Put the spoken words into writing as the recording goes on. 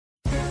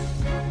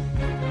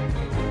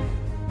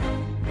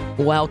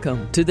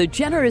Welcome to the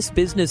Generous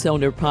Business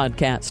Owner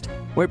Podcast,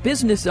 where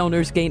business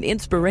owners gain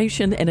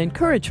inspiration and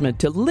encouragement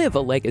to live a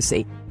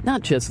legacy,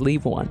 not just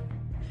leave one.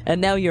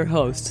 And now your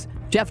hosts,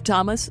 Jeff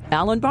Thomas,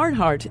 Alan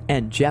Barnhart,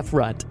 and Jeff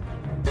Rutt.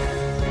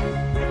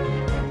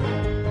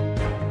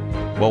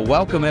 Well,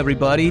 welcome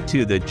everybody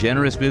to the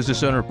Generous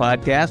Business Owner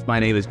Podcast. My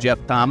name is Jeff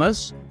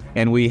Thomas,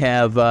 and we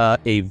have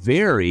a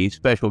very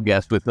special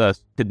guest with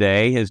us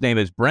today. His name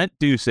is Brent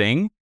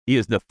Dusing. He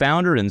is the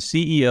founder and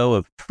CEO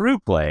of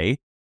TruePlay,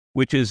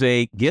 which is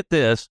a, get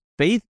this,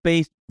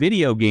 faith-based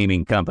video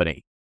gaming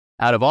company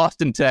out of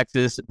Austin,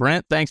 Texas.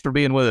 Brent, thanks for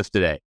being with us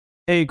today.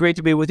 Hey, great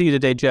to be with you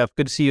today, Jeff.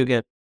 Good to see you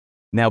again.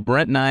 Now,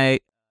 Brent and I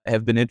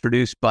have been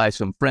introduced by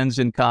some friends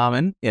in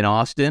common in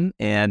Austin,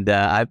 and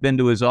I've been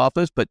to his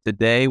office, but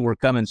today we're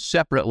coming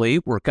separately.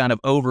 We're kind of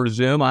over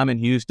Zoom. I'm in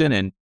Houston,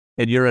 and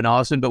you're in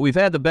Austin, but we've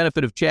had the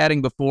benefit of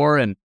chatting before,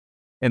 and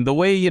the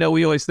way,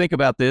 we always think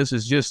about this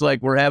is just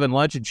like we're having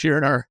lunch and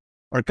sharing our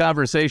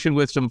conversation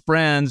with some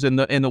friends, and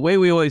the way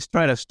we always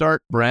try to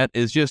start, Brent,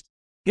 is just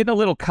getting a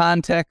little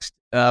context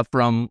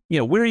from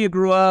where you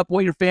grew up,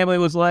 what your family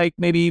was like,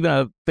 maybe even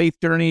a faith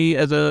journey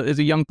as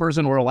a young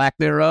person or a lack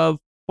thereof.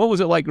 What was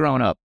it like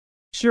growing up?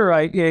 Sure,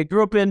 I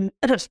grew up in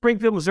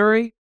Springfield,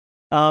 Missouri.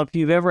 If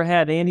you've ever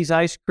had Andy's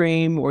ice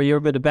cream or you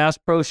ever been to Bass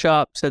Pro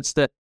Shops, that's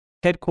the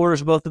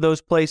headquarters of both of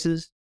those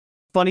places.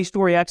 Funny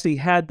story, actually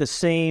had the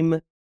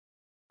same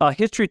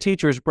history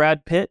teacher as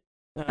Brad Pitt.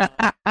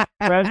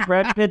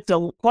 Brad Pitt's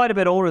quite a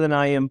bit older than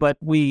I am, but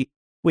we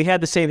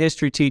had the same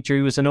history teacher.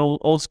 He was an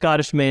old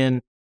Scottish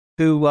man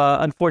who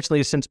unfortunately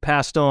has since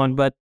passed on.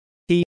 But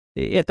he,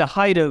 at the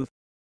height of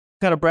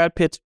kind of Brad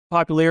Pitt's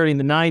popularity in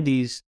the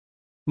 90s,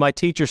 my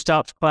teacher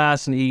stopped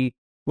class and he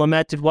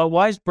lamented, "Well,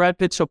 why is Brad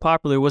Pitt so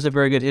popular? He wasn't a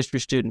very good history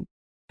student.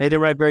 They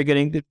didn't write very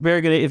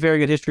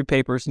good history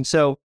papers." And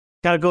so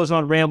kind of goes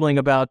on rambling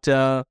about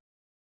the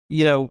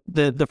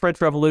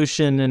French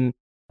Revolution and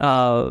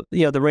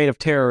the Reign of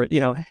Terror,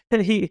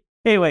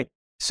 anyway,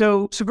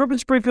 so grew up in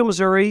Springfield,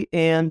 Missouri,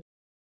 and,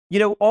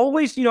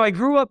 always, I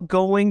grew up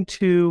going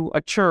to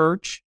a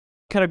church,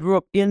 kind of grew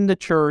up in the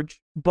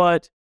church,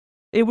 but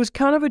it was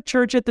kind of a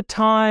church at the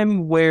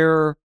time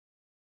where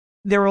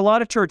there were a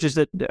lot of churches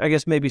that I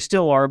guess maybe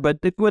still are,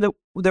 but they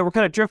were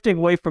kind of drifting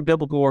away from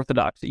biblical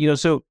orthodoxy,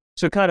 so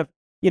kind of,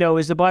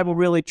 is the Bible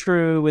really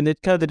true? And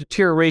kind of the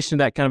deterioration of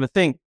that kind of a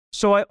thing.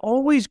 So I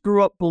always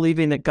grew up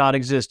believing that God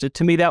existed.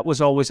 To me, that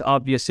was always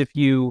obvious. If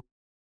you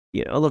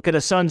look at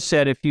a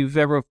sunset, if you've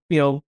ever,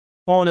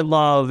 fallen in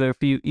love, if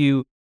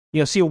you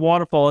see a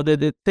waterfall,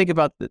 think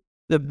about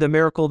the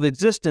miracle of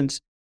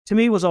existence, to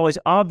me was always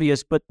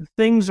obvious. But the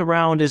things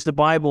around, is the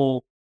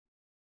Bible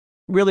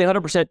really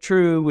 100%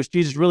 true? Was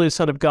Jesus really the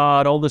Son of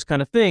God? All those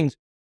kind of things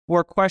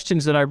were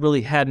questions that I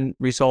really hadn't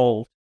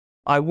resolved.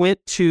 I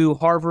went to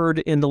Harvard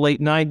in the late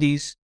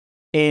 90s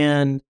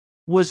and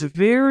was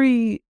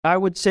very, I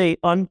would say,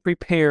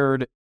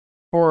 unprepared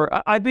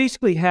for, I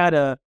basically had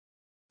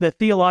the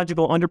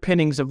theological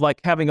underpinnings of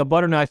like having a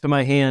butter knife in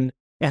my hand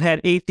and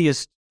had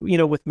atheists,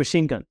 with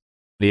machine guns.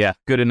 Yeah,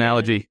 good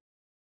analogy.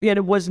 And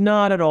it was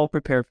not at all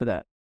prepared for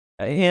that.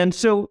 And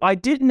so I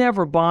didn't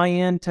ever buy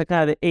into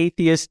kind of the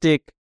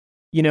atheistic,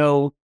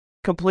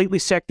 completely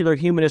secular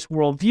humanist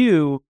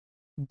worldview,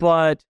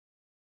 but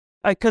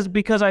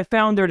because I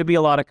found there to be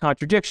a lot of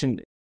contradiction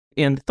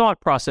in the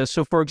thought process.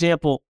 So for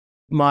example,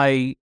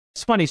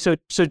 it's funny. So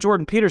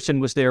Jordan Peterson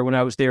was there when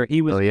I was there. He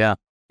was,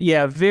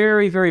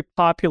 very, very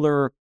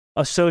popular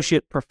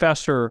associate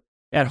professor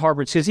at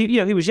Harvard. Because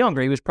he was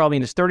younger. He was probably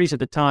in his 30s at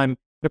the time. And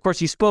of course,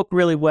 he spoke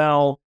really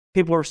well.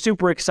 People were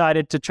super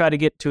excited to try to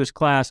get to his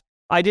class.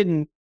 I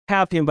didn't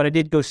have him, but I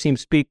did go see him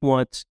speak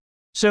once.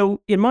 So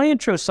in my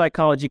intro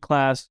psychology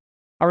class,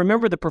 I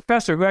remember the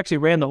professor who actually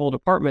ran the whole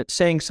department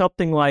saying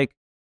something like,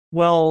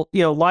 "Well,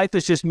 life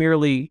is just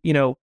merely,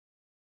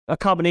 a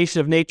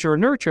combination of nature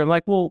and nurture." I'm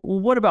like, well,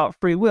 what about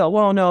free will?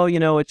 Well,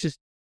 no, it's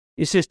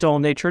just all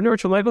nature and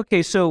nurture. I'm like,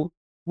 okay, so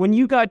when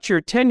you got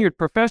your tenured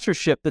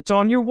professorship that's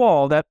on your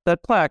wall, that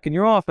plaque in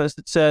your office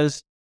that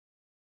says,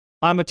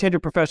 "I'm a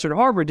tenured professor at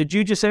Harvard," did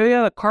you just say, "Oh,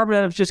 yeah, the carbon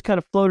atoms just kind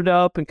of floated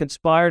up and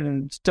conspired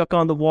and stuck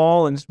on the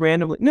wall and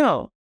randomly"?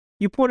 No,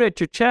 you pointed at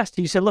your chest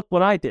and you said, "Look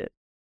what I did.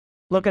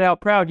 Look at how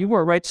proud you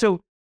were," right?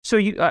 So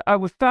I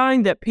would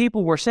find that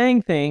people were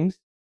saying things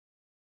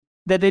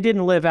that they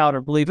didn't live out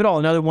or believe at all.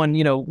 Another one,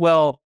 the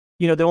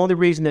only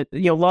reason that,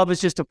 love is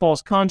just a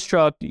false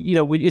construct,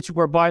 it's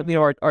where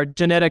our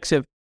genetics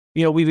have,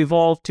 we've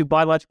evolved to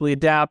biologically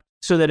adapt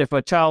so that if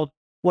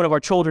one of our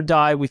children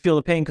die, we feel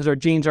the pain because our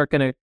genes aren't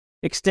going to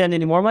extend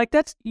anymore. I'm like,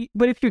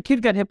 but if your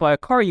kid got hit by a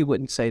car, you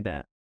wouldn't say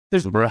that.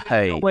 There's no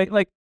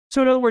way.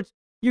 So in other words,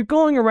 you're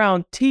going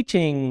around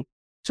teaching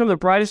some of the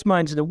brightest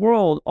minds in the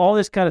world all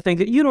this kind of thing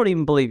that you don't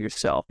even believe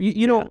yourself.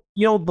 You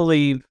don't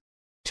believe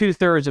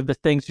 2/3 of the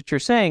things that you're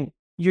saying.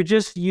 You're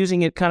just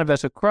using it kind of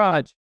as a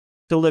crutch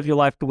to live your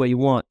life the way you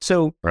want.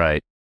 So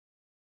right.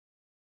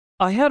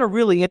 I had a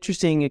really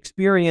interesting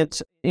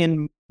experience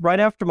right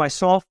after my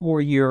sophomore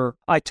year.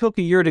 I took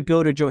a year to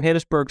go to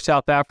Johannesburg,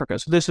 South Africa.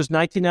 So this was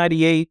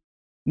 1998.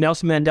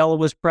 Nelson Mandela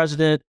was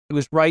president. It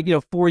was right,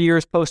 4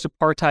 years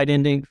post-apartheid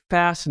ending.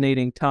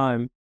 Fascinating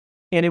time.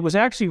 And it was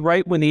actually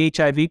right when the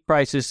HIV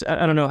crisis,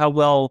 I don't know how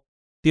well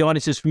the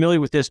audience is familiar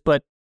with this,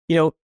 but,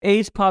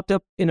 AIDS popped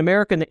up in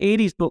America in the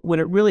 80s, but when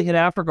it really hit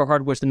Africa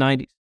hard was the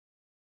 90s.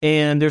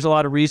 And there's a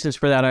lot of reasons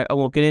for that I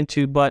won't get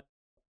into, but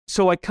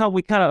so I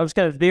was kind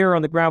of there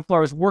on the ground floor.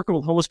 I was working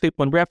with homeless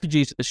people and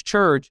refugees at this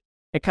church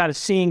and kind of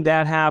seeing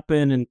that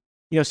happen and,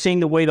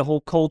 seeing the way the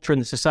whole culture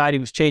and the society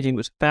was changing. It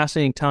was a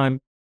fascinating time.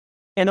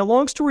 And a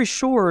long story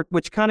short,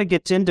 which kind of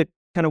gets into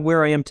kind of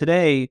where I am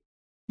today,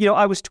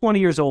 I was 20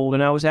 years old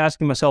and I was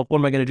asking myself, what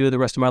am I going to do the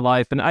rest of my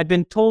life? And I'd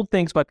been told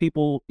things by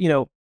people,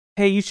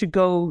 hey, you should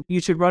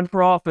run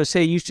for office.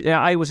 Hey,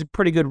 I was a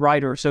pretty good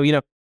writer. So,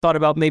 thought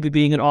about maybe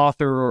being an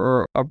author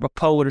or a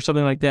poet or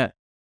something like that.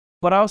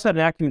 But I also had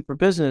an acumen for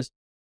business.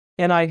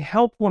 And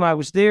when I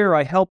was there,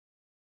 I helped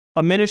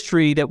a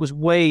ministry that was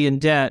way in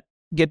debt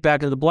get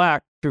back into the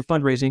black through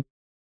fundraising.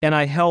 And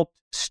I helped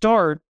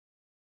start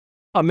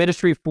a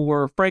ministry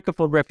for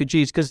Francophone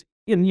refugees because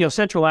in,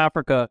 Central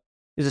Africa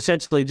is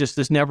essentially just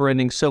this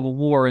never-ending civil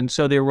war. And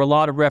so there were a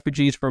lot of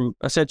refugees from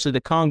essentially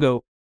the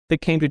Congo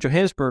that came to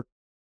Johannesburg.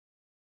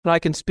 And I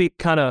can speak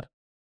kind of,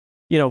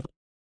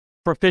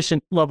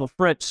 proficient level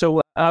French.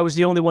 So I was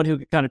the only one who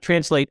could kind of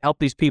translate, help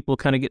these people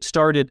kind of get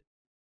started.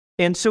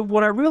 And so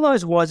what I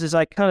realized was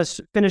I kind of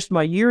finished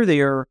my year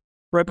there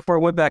right before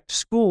I went back to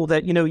school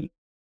that,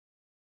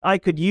 I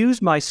could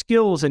use my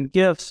skills and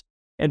gifts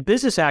and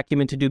business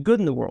acumen to do good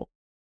in the world.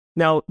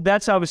 Now,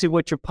 that's obviously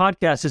what your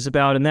podcast is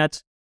about, and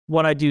that's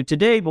what I do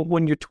today. But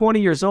when you're 20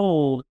 years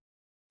old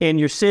and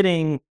you're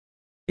sitting,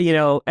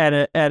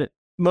 at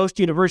most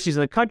universities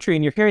in the country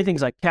and you're hearing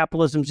things like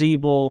capitalism's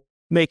evil,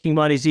 making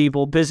money's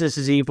evil, business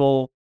is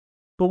evil.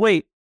 But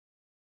wait,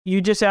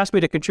 you just asked me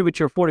to contribute to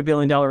your $40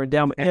 billion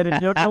endowment.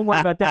 Don't worry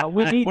about that.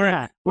 We need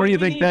that. Where do you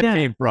think that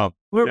came from?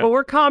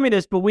 We're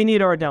communists, but we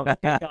need our endowment.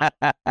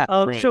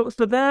 So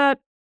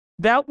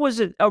that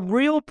was a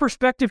real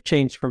perspective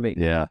change for me.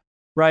 Yeah.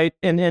 Right.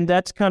 And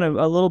that's kind of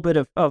a little bit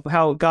of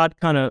how God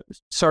kind of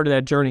started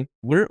that journey.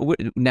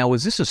 Now,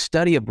 was this a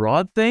study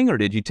abroad thing or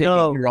did you take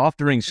a year off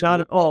during school?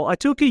 Not at all. I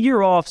took a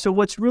year off. So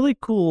what's really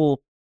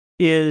cool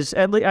is,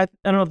 at least, I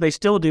don't know if they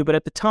still do, but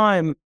at the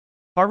time,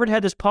 Harvard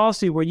had this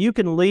policy where you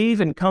can leave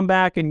and come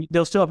back and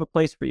they'll still have a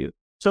place for you.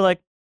 So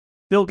like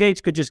Bill Gates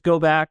could just go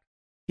back.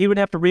 He would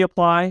have to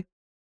reapply.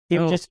 He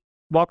would just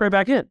walk right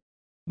back in,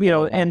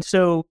 and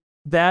so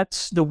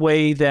that's the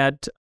way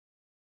that's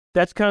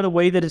kind of the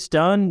way that it's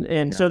done.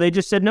 And so they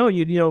just said, no,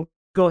 you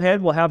go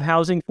ahead. We'll have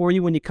housing for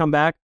you when you come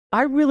back.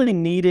 I really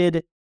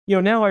needed,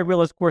 now I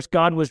realize, of course,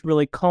 God was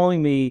really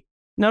calling me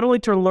not only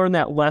to learn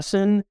that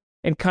lesson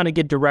and kind of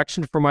get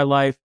direction for my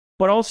life,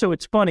 but also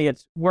it's funny.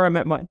 It's where I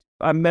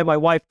met my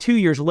wife 2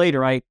 years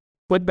later. I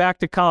went back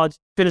to college,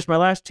 finished my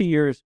last 2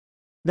 years.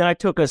 Then I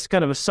took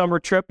kind of a summer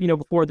trip,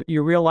 before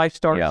your real life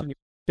starts in your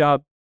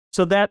job.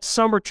 So that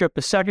summer trip,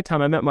 the second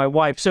time I met my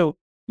wife. So,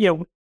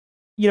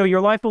 your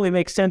life only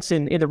makes sense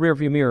in the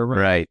rearview mirror, right?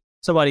 Right.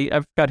 Somebody,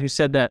 I forgot who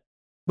said that.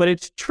 But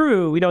it's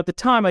true. At the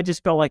time, I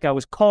just felt like I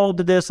was called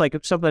to this, like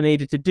it's something I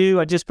needed to do.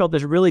 I just felt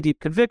this really deep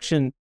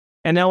conviction.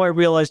 And now I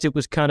realized it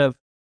was kind of,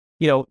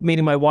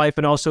 meeting my wife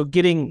and also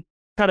getting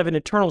kind of an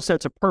internal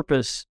sense of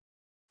purpose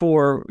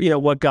for,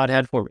 what God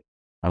had for me.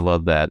 I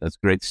love that. That's a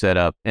great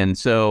setup. And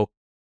so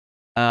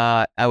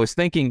I was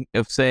thinking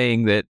of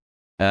saying that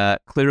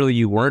clearly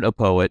you weren't a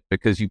poet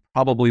because you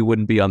probably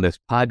wouldn't be on this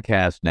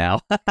podcast now.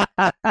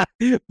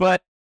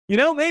 But,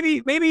 maybe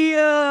it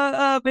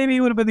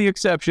would have been the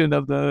exception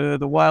of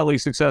the wildly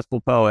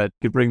successful poet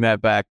could bring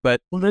that back.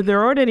 But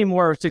there aren't any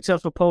more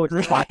successful poets.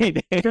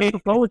 Right. Successful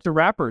poets are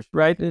rappers,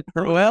 right?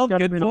 Well,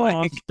 good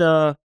point.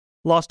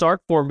 Lost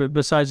art form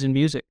besides in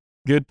music.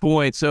 Good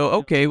point. So,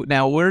 okay,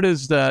 now where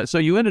does so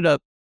you ended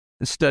up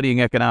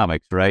studying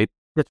economics, right?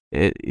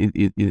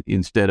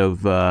 Instead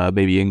of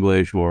maybe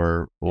English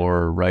or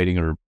writing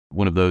or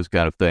one of those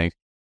kind of things.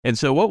 And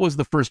so what was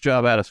the first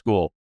job out of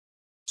school?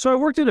 So I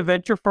worked at a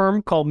venture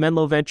firm called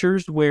Menlo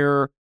Ventures,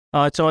 where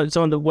it's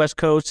on the West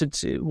Coast.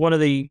 It's one of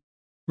the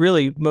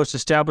really most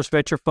established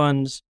venture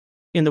funds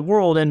in the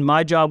world. And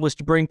my job was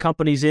to bring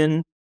companies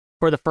in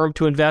for the firm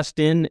to invest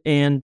in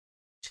and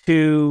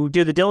to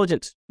do the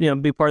diligence,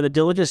 be part of the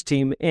diligence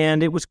team.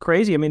 And it was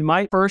crazy. I mean,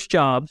 my first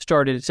job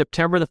started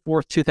September the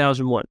 4th,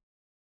 2001.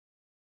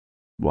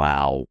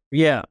 Wow.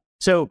 Yeah.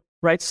 So,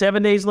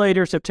 7 days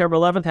later, September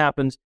 11th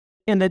happens.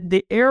 And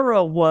the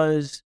era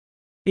was,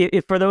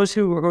 for those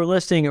who are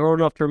listening or old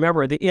enough to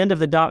remember, the end of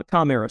the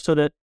dot-com era. So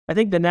that I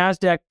think the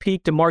NASDAQ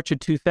peaked in March of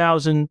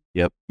 2000.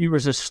 Yep. There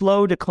was a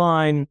slow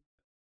decline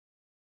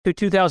to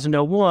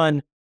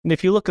 2001. And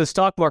if you look at the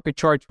stock market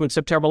charts, when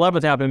September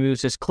 11th happened, it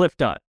was this cliff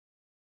dot.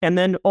 And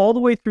then all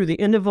the way through the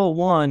end of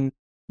 01,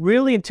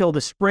 really until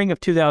the spring of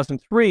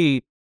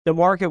 2003, the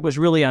market was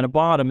really on a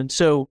bottom. And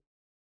so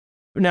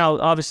now,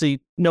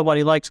 obviously,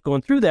 nobody likes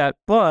going through that.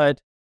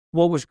 But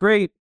what was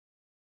great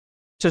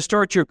to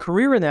start your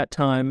career in that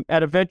time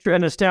at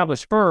an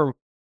established firm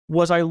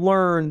was I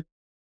learned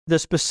the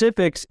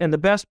specifics and the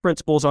best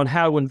principles on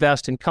how to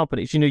invest in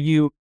companies.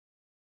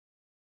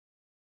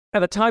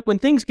 at a time when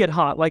things get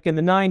hot, like in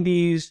the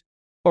 90s,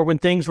 or when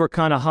things were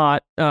kind of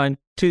hot in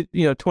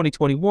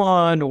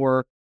 2021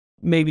 or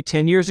maybe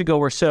 10 years ago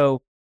or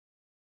so,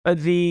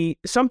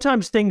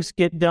 sometimes things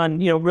get done,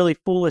 really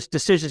foolish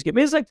decisions get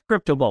made. It's like the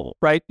crypto bubble,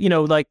 right?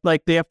 Like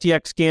the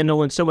FTX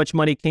scandal, and so much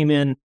money came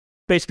in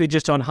basically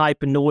just on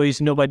hype and noise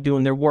and nobody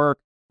doing their work.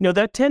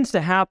 That tends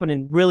to happen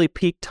in really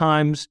peak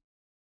times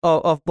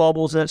of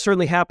bubbles. And that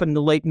certainly happened in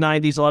the late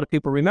 90s. A lot of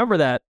people remember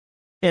that.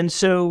 And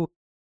so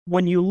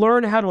when you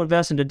learn how to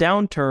invest in a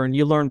downturn,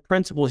 you learn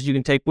principles you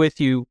can take with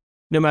you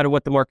no matter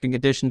what the market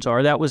conditions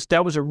are. That was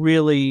a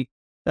really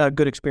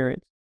good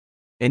experience.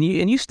 And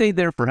you stayed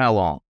there for how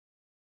long?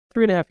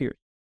 3.5 years.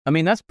 I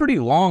mean, that's pretty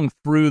long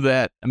through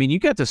that. I mean, you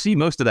got to see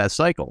most of that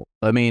cycle.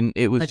 I mean,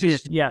 it was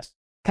yes,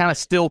 kind of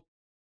still,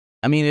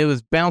 I mean, it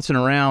was bouncing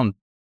around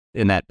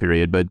in that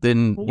period, but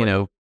then,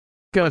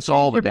 kind of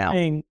all the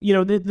down.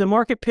 The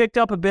market picked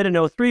up a bit in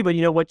 2003,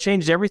 but what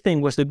changed everything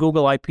was the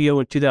Google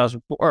IPO in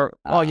 2004,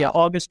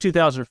 August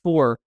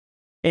 2004.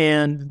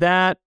 And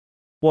that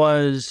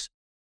was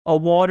a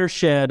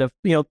watershed of,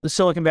 the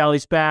Silicon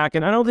Valley's back.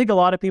 And I don't think a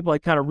lot of people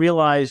had kind of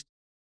realized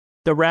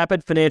the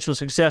rapid financial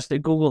success that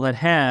Google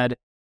had.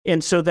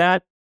 And so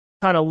that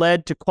kind of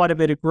led to quite a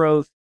bit of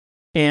growth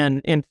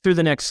and through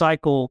the next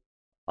cycle,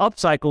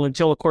 upcycle,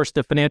 until, of course,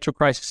 the financial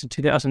crisis in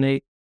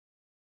 2008.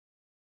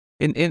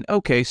 And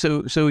okay,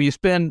 so you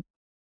spend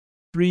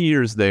 3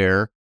 years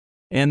there,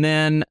 and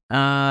then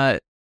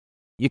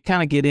you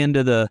kind of get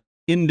into the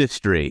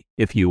industry,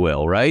 if you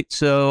will, right?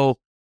 So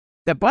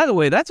that, by the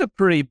way, that's a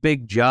pretty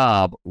big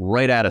job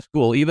right out of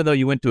school, even though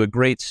you went to a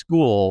great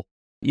school.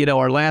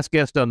 Our last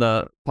guest on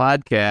the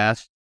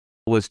podcast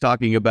was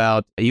talking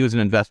about, he was an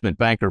investment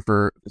banker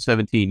for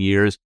 17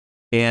 years,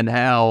 and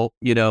how,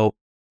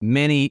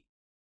 many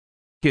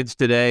kids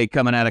today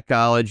coming out of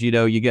college, you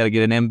got to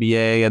get an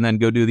MBA and then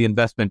go do the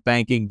investment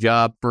banking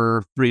job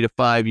for 3 to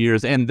 5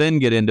 years and then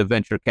get into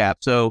venture cap.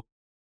 So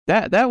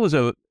that was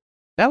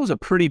a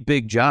pretty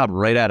big job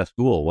right out of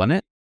school, wasn't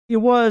it? It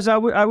was. I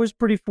was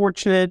pretty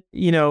fortunate,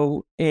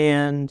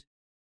 and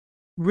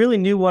really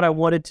knew what I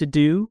wanted to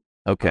do.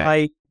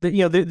 Okay.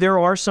 There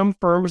are some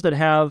firms that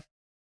have,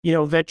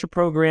 venture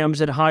programs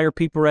that hire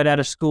people right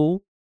out of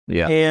school.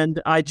 Yeah. And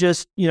I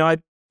just, I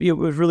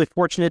was really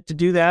fortunate to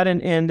do that,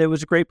 and it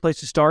was a great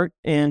place to start.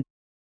 And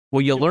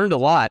well, you learned a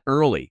lot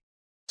early.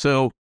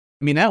 So,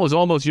 I mean, that was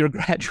almost your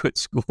graduate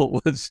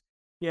school was.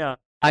 Yeah.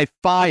 I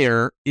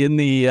fire in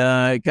the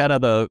kind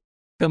of the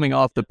coming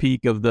off the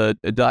peak of the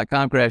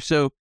 .com crash.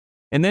 So,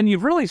 and then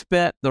you've really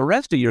spent the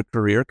rest of your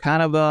career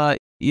kind of,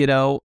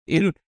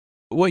 in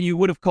what you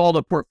would have called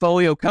a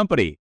portfolio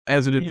company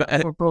as a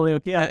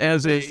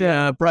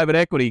private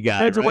equity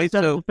guy. That's right?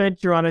 So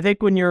defense you're on. I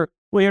think when you're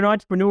an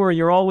entrepreneur,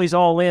 you're always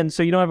all in.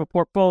 So you don't have a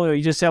portfolio.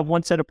 You just have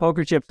one set of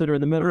poker chips that are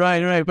in the middle.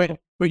 Right.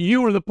 But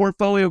you were the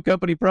portfolio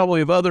company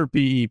probably of other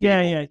PE people.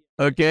 Yeah.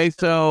 Okay.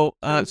 So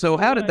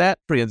how did that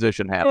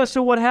transition happen? Yeah,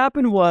 so what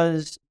happened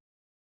was,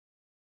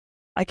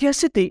 I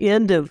guess at the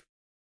end of,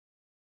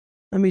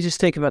 let me just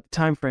think about the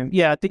time frame.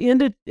 Yeah,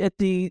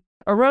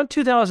 around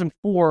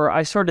 2004,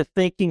 I started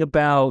thinking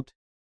about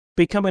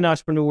becoming an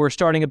entrepreneur,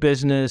 starting a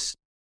business.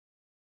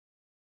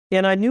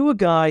 And I knew a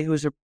guy who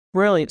was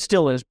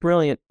still is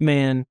brilliant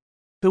man,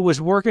 who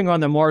was working on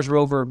the Mars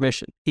rover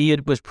mission. He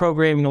was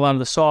programming a lot of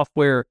the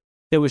software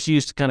that was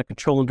used to kind of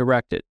control and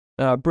direct it.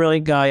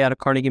 Brilliant guy out of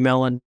Carnegie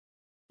Mellon.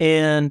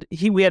 And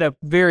we had a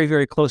very,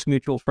 very close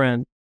mutual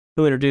friend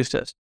who introduced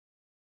us.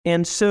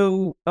 And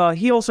so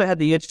he also had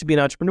the itch to be an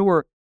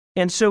entrepreneur.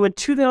 And so in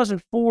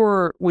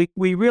 2004,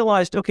 we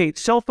realized, okay,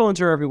 cell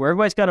phones are everywhere.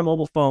 Everybody's got a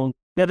mobile phone.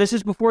 Now, this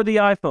is before the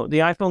iPhone. The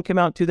iPhone came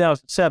out in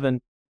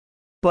 2007.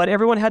 But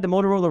everyone had the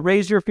Motorola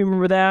Razr, if you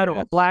remember that,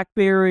 or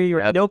BlackBerry, or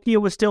Nokia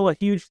was still a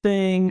huge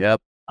thing. Yep.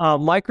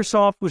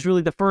 Microsoft was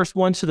really the first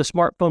ones to the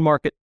smartphone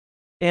market.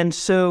 And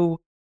so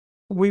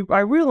I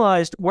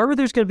realized wherever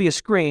there's going to be a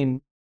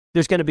screen,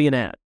 there's going to be an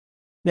ad.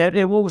 Now,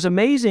 and what was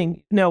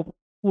amazing,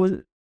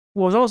 was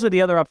also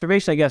the other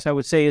observation, I guess I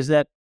would say, is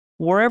that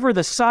wherever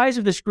the size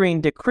of the screen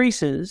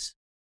decreases,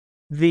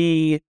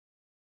 your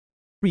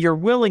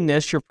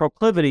willingness, your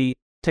proclivity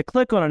to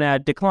click on an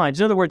ad declines.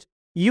 In other words,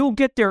 you'll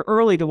get there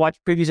early to watch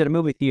previews at a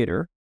movie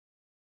theater.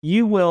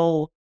 You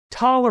will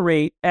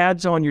tolerate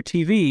ads on your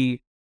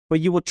TV, but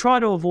you will try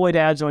to avoid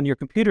ads on your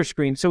computer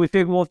screen. So we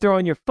figured, well, if they're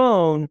on your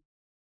phone,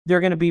 they're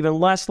going to be even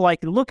less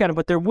likely to look at them,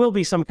 but there will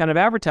be some kind of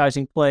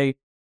advertising play.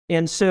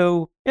 And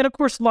so, and of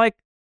course, like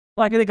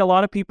I think a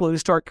lot of people who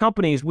start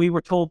companies, we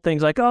were told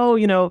things like, oh,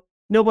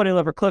 nobody will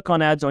ever click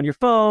on ads on your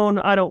phone.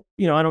 I don't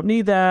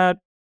need that.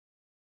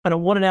 I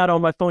don't want an ad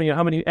on my phone.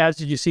 How many ads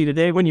did you see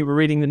today when you were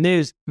reading the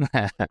news?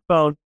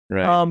 Phone.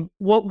 Right.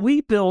 What we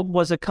built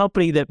was a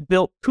company that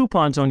built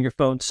coupons on your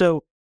phone.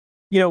 So,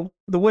 the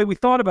way we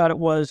thought about it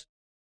was,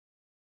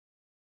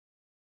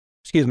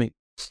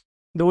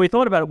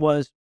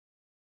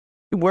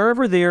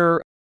 wherever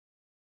you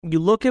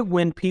look at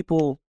when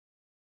people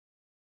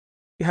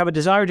have a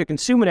desire to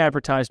consume an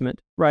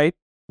advertisement, right?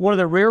 One of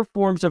the rare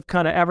forms of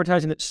kind of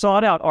advertising that's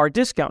sought out are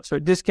discounts. So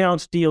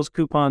discounts, deals,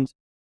 coupons.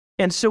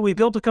 And so we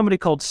built a company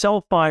called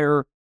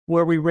Cellfire,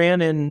 where we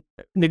ran and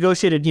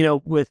negotiated,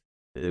 with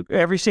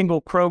every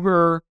single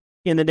Kroger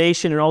in the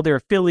nation and all their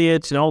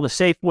affiliates and all the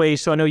Safeways.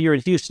 So I know you're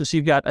in Houston, so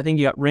I think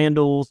you got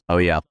Randall's. Oh,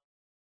 yeah.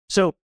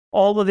 So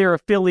all of their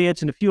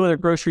affiliates and a few other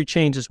grocery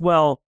chains as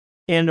well.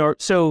 And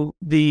so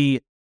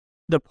the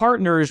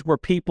partners were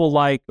people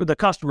like, or the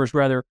customers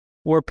rather,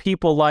 were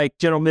people like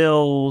General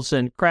Mills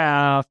and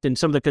Kraft and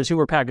some of the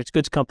consumer packaged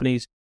goods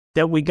companies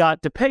that we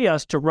got to pay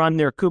us to run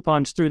their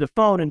coupons through the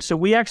phone. And so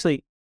we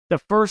actually, the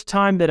first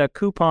time that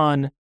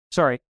that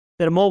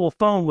a mobile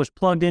phone was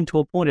plugged into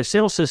a point of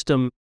sale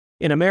system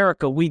in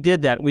America, we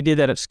did that. We did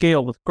that at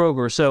scale with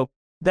Kroger. So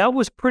that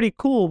was pretty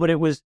cool, but it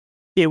was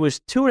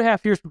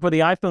 2.5 years before the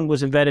iPhone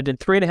was invented and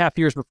 3.5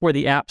 years before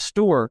the App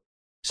Store.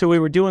 So we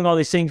were doing all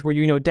these things where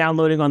you're,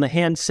 downloading on the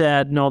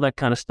handset and all that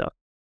kind of stuff.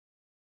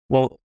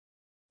 Well,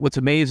 what's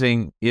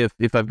amazing, if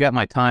I've got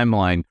my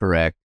timeline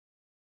correct,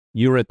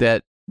 you were at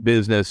that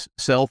business,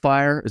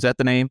 Cellfire, is that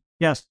the name?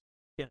 Yes.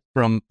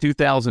 From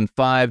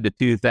 2005 to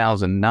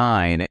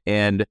 2009.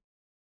 And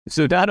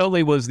so not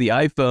only was the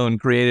iPhone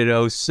created in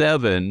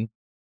 2007,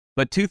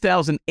 but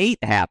 2008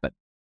 happened.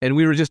 And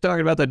we were just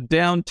talking about the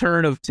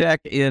downturn of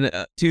tech in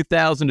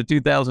 2000 to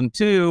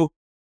 2002.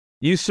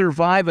 You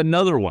survive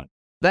another one.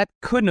 That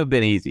couldn't have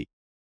been easy.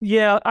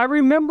 Yeah, I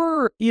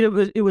remember,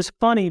 it was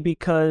funny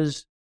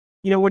because,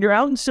 when you're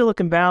out in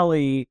Silicon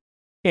Valley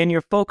and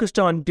you're focused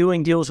on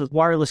doing deals with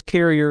wireless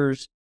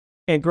carriers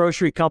and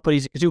grocery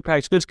companies, consumer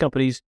packaged goods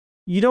companies,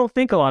 you don't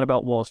think a lot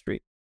about Wall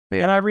Street.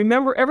 Yeah. And I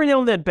remember every now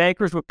and then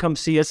bankers would come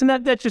see us, and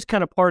that's just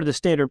kind of part of the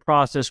standard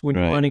process when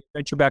you're running a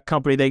venture-backed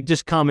company. They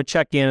just come and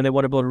check in, and they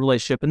want to build a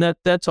relationship, and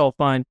that's all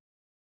fine.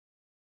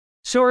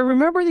 So I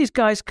remember these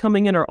guys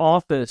coming in our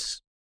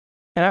office,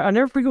 and I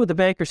never forget what the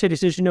banker said. He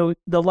says,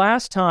 the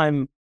last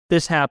time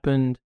this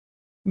happened,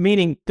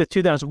 meaning the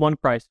 2001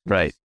 crisis,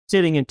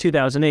 sitting in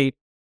 2008,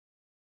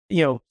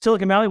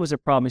 Silicon Valley was a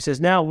problem. He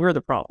says, now we're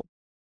the problem.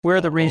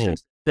 We're the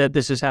reasons that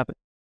this has happened.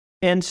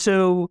 And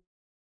so,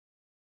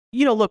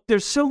 look,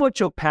 there's so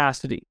much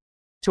opacity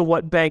to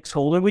what banks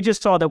hold. And we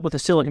just saw that with the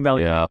Silicon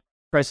Valley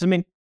crisis. I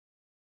mean,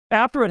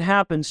 after it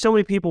happened, so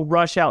many people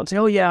rush out and say,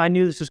 oh, yeah, I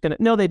knew this was going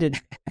to. No, they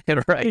didn't.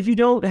 Right. If you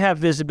don't have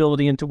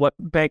visibility into what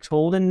banks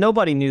hold, and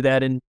nobody knew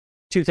that in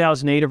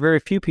 2008, or very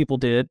few people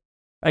did.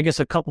 I guess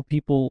a couple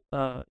people.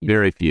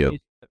 Very few.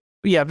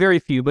 Yeah, very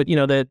few. But,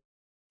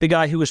 the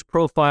guy who was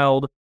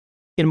profiled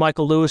in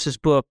Michael Lewis's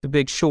book, The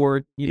Big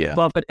Short,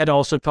 Buffett had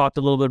also talked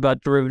a little bit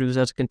about derivatives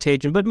as a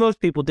contagion, but most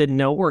people didn't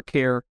know or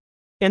care.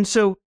 And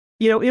so,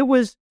 it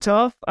was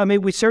tough. I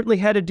mean, we certainly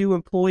had to do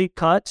employee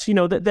cuts.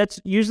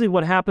 That's usually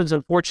what happens,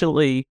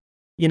 unfortunately,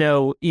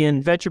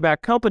 in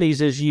venture-backed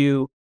companies is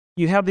you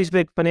have these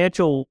big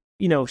financial,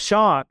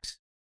 shocks.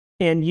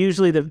 And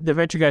usually the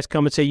venture guys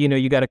come and say,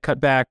 you got to cut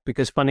back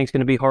because funding's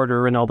going to be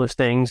harder and all those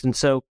things. And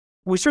so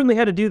we certainly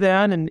had to do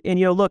that. And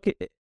look,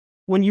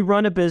 when you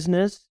run a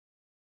business,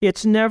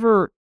 it's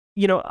never,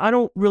 I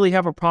don't really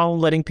have a problem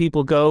letting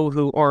people go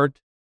who aren't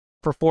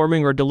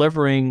performing or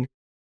delivering,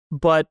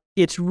 but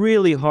it's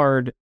really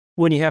hard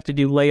when you have to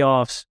do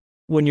layoffs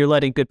when you're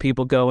letting good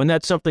people go. And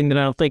that's something that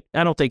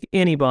I don't think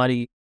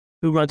anybody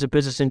who runs a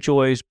business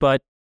enjoys,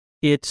 but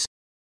it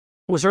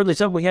was certainly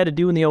something we had to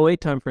do in the 2008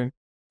 timeframe.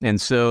 And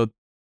so,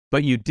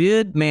 but you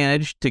did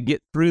manage to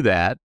get through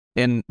that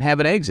and have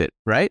an exit,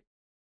 right?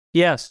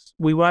 Yes.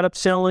 We wound up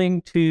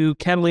selling to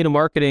Catalina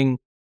Marketing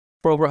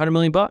for over $100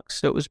 million.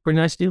 So it was a pretty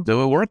nice deal.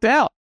 So it worked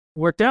out.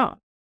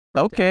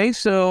 Okay.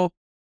 So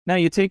now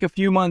you take a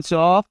few months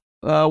off.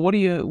 What are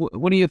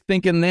you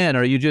thinking then?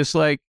 Are you just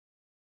like,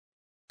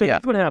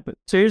 That's what happened.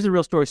 So here's the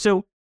real story.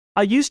 So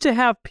I used to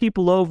have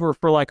people over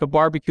for like a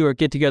barbecue or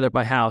get together at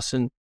my house,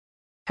 and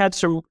had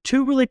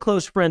two really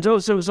close friends.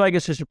 So I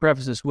guess I should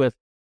preface this with,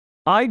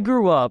 I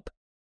grew up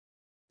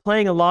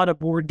playing a lot of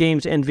board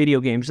games and video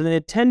games. And the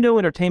Nintendo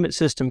Entertainment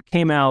System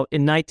came out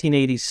in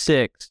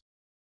 1986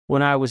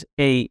 when I was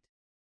 8.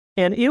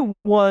 And it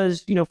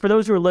was, for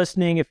those who are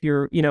listening, if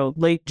you're,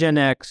 late Gen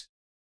X,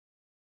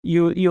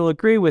 you'll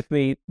agree with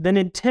me. The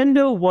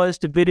Nintendo was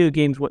to video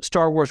games what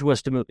Star Wars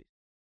was to movies.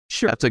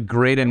 Sure. That's a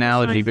great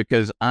analogy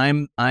because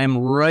I'm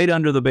right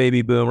under the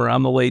baby boomer.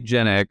 I'm the late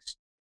Gen X.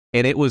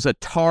 And it was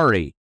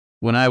Atari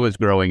when I was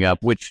growing up,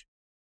 which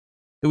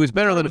it was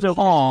better than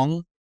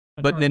Pong,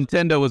 but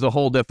Nintendo was a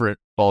whole different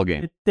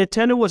ballgame.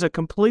 Nintendo was a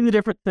completely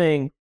different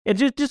thing. And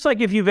just like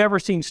if you've ever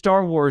seen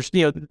Star Wars,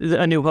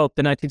 A New Hope,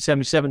 the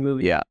 1977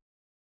 movie. Yeah.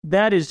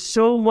 That is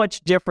so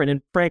much different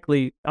and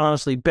frankly,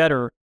 honestly,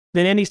 better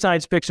than any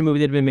science fiction movie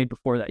that had been made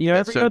before that.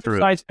 Every other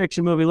science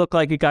fiction movie looked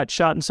like it got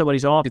shot in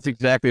somebody's office. It's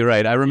exactly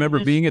right. I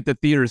remember being at the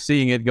theater,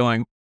 seeing it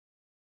going,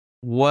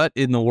 what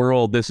in the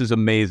world? This is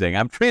amazing.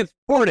 I'm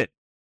transported.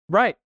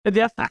 Right.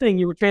 That's the thing.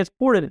 You were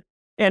transported.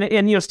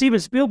 And Steven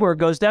Spielberg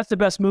goes, that's the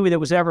best movie that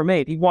was ever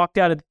made. He walked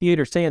out of the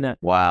theater saying that.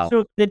 Wow.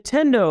 So the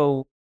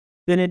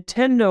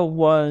Nintendo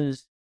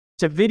was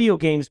to video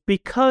games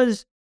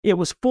because it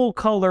was full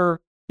color,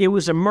 it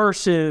was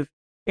immersive,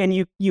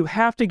 And you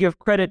have to give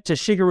credit to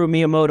Shigeru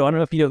Miyamoto. I don't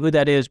know if you know who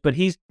that is, but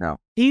he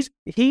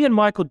and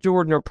Michael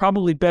Jordan are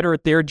probably better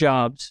at their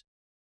jobs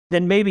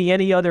than maybe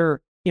any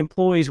other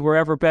employees were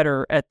ever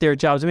better at their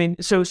jobs. I mean,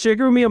 so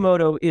Shigeru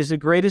Miyamoto is the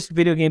greatest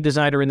video game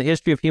designer in the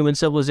history of human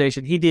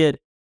civilization. He did,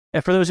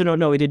 and for those who don't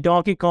know, he did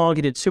Donkey Kong,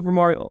 he did Super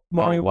Mario,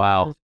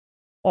 wow,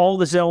 all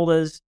the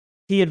Zeldas.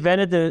 He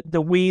invented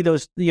the Wii,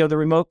 the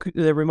remote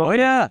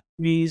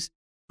Wii's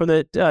from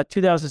the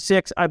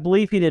 2006. I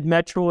believe he did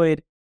Metroid,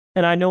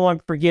 and I know I'm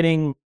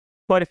forgetting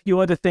quite a few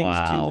other things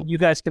too. You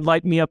guys can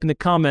light me up in the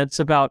comments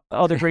about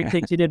other great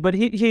things he did. But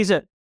he's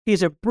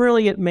a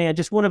brilliant man,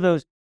 just one of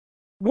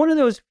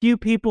those few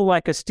people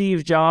like a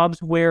Steve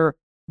Jobs where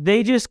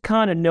they just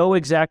kind of know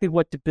exactly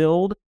what to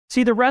build.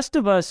 See, the rest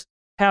of us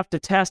have to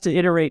test and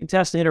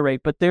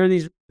iterate, but there are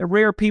these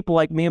rare people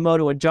like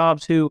Miyamoto and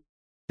Jobs who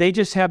they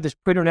just have this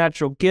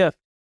preternatural gift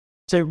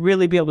to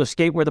really be able to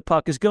skate where the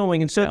puck is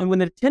going. And so and when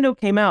the Nintendo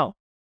came out,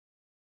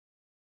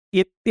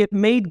 it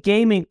made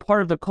gaming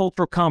part of the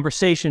cultural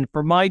conversation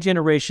for my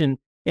generation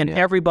and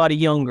everybody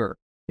younger.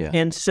 Yeah.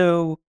 And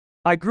so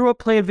I grew up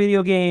playing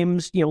video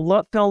games, fell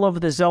in love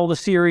with the Zelda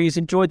series,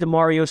 enjoyed the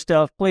Mario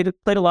stuff, played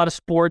a lot of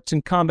sports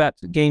and combat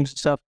games and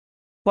stuff.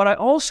 But I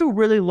also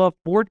really loved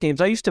board games.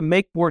 I used to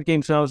make board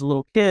games when I was a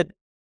little kid,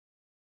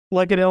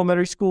 like in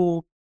elementary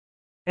school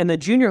and then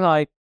junior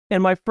high.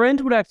 And my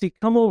friends would actually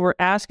come over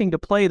asking to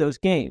play those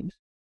games.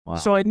 Wow.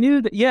 So I knew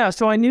that,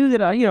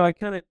 I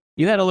kind of...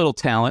 You had a little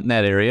talent in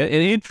that area, an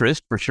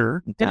interest for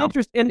sure. An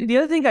interest. And the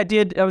other thing I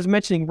did, I was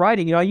mentioning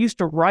writing. I used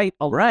to write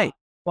a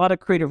lot of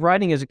creative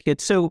writing as a kid.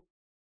 So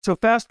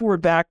fast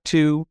forward back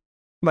to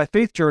my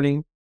faith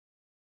journey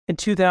in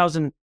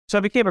 2000. So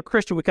I became a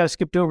Christian. We kind of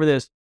skipped over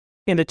this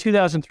in the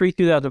 2003,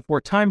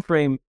 2004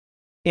 timeframe.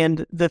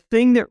 And the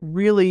thing that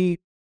really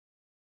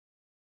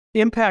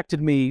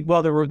impacted me,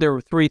 well, there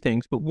were three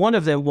things, but one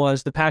of them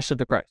was The Passion of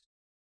the Christ.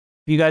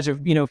 If you guys are,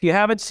 if you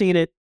haven't seen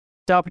it,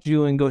 stop what you're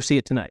doing and go see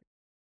it tonight.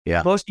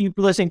 Yeah. Most of you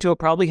listening to it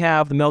probably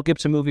have the Mel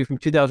Gibson movie from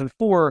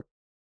 2004.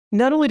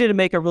 Not only did it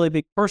make a really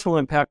big personal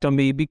impact on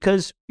me,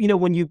 because,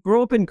 when you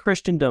grow up in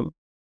Christendom,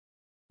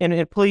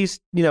 and please,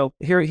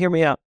 hear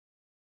me out,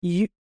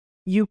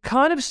 you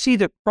kind of see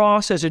the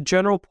cross as a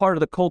general part of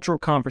the cultural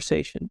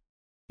conversation.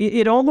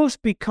 It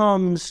almost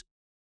becomes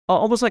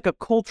almost like a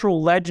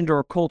cultural legend or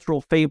a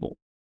cultural fable.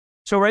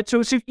 So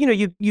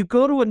you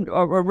go to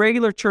a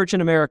regular church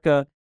in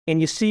America and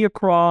you see a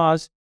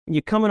cross and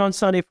you come in on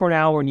Sunday for an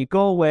hour and you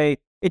go away.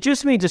 It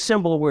just means a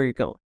symbol of where you're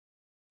going,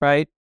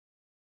 right?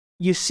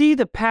 You see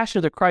the Passion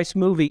of the Christ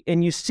movie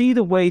and you see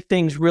the way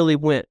things really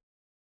went.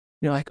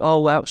 You're like,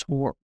 oh, that was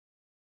horrible.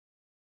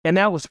 And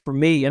that was for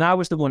me, and I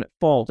was the one at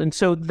fault. And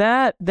so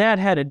that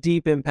had a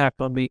deep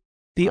impact on me.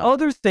 The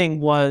other thing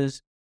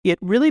was, it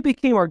really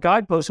became our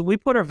guidepost. And we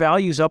put our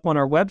values up on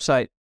our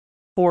website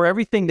for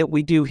everything that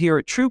we do here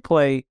at True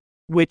Play,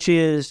 which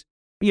is,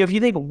 if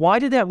you think, why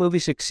did that movie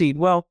succeed?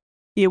 Well,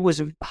 it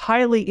was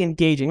highly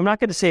engaging. I'm not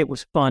going to say it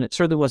was fun. It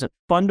certainly wasn't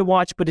fun to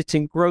watch, but it's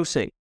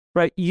engrossing,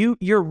 right?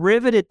 You're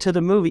riveted to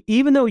the movie,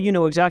 even though you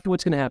know exactly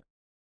what's going to happen.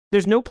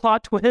 There's no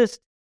plot twist.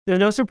 There's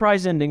no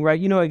surprise ending, right?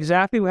 You know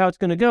exactly how it's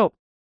going to go,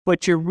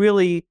 but you're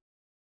really,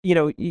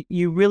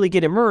 you really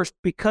get immersed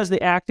because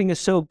the acting is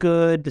so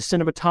good, the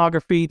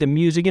cinematography, the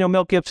music.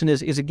 Mel Gibson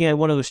is again,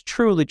 one of those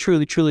truly,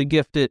 truly, truly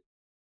gifted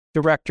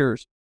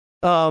directors.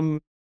 So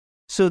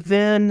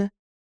then,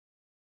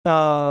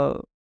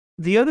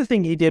 the other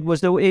thing he did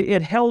was, though,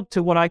 it held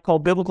to what I call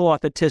biblical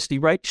authenticity,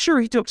 right?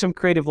 Sure, he took some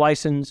creative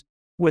license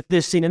with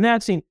this scene and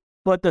that scene,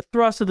 but the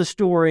thrust of the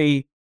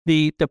story,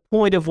 the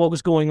point of what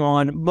was going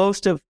on,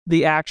 most of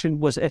the action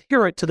was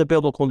adherent to the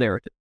biblical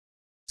narrative.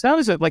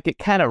 Sounds like it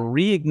kind of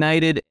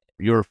reignited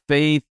your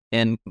faith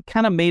and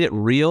kind of made it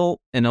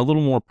real and a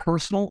little more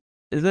personal.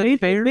 Is that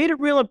fair? It made it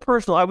real and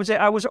personal. I would say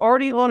I was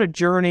already on a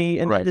journey,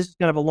 and this is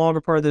kind of a longer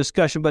part of the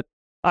discussion, but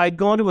I'd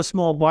gone to a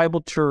small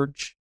Bible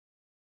church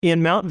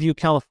in Mountain View,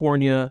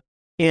 California,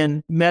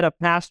 and met a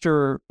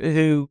pastor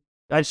who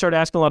I started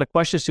asking a lot of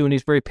questions to, and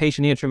he's very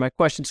patient answering my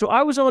questions. So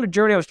I was on a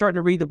journey. I was starting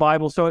to read the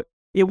Bible. So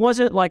it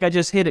wasn't like I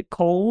just hit it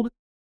cold,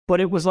 but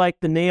it was like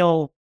the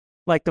nail,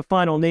 like the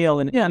final nail.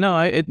 And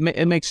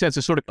it makes sense.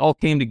 It sort of all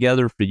came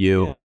together for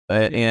you.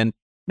 Yeah. And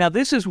now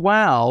this is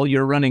while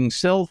you're running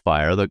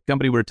Cellfire, the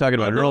company we were talking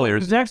about earlier.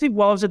 It was actually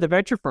while I was at the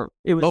venture firm.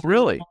 It was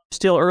really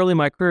still early in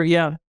my career.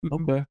 Yeah.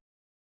 Okay.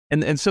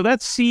 And so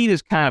that seed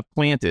is kind of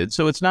planted.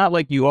 So it's not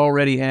like you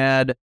already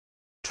had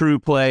True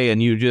Play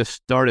and you just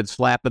started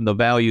slapping the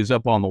values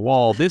up on the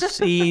wall. This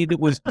seed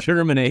was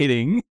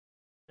germinating,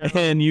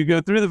 and you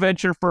go through the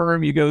venture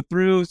firm, you go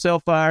through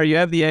Cellfire, you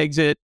have the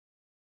exit.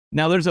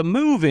 Now there's a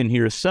move in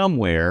here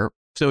somewhere.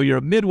 So you're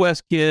a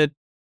Midwest kid,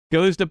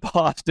 goes to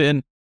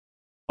Boston,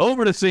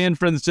 over to San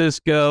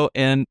Francisco,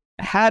 and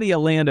how do you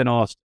land in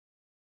Austin?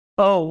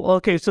 Oh,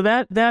 okay. So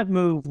that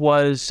move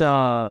was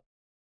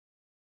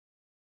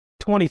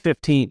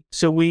 2015.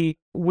 So we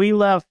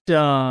left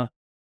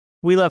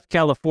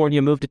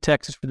California, moved to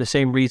Texas for the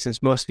same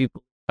reasons most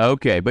people.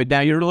 Okay, but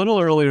now you're a little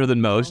earlier than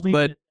most,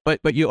 but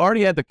you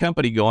already had the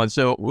company going.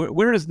 So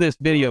where is this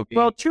video game?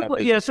 Well,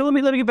 yeah. So let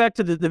me get back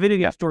to the video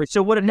game story.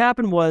 So what had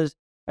happened was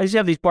I used to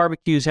have these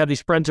barbecues, have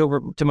these friends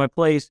over to my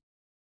place,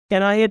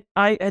 and I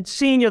had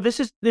seen, this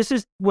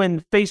is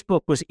when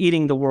Facebook was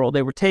eating the world.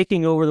 They were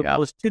taking over it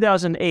was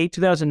 2008,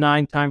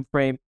 2009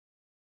 timeframe.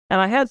 And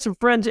I had some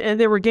friends, and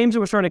there were games that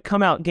were starting to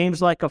come out, games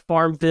like a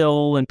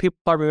Farmville, and people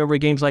probably remember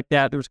games like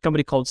that. There was a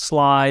company called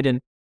Slide,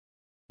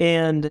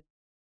 and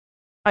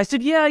I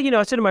said,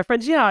 I said to my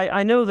friends,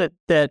 I know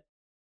that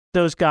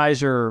those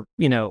guys are,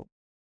 having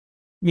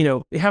a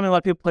lot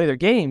of people play their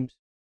games,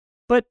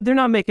 but they're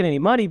not making any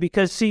money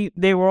because, see,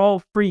 they were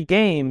all free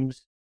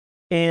games,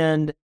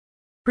 and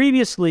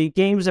previously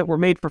games that were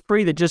made for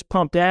free that just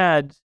pumped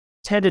ads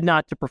tended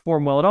not to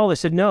perform well at all. They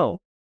said, no,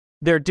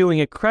 they're doing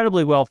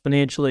incredibly well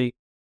financially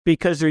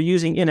because they're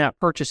using in-app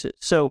purchases.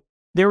 So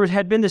there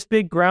had been this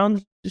big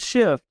ground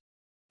shift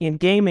in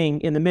gaming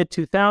in the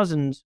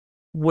mid-2000s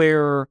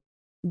where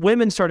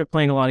women started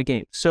playing a lot of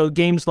games. So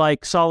games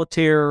like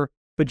Solitaire,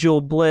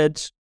 Bejeweled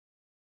Blitz,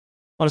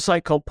 on a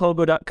site called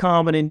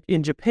Pogo.com, and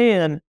in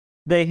Japan,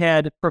 they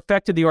had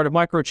perfected the art of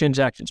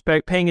microtransactions,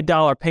 paying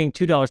 $1, paying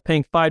 $2,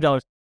 paying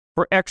 $5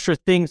 for extra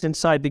things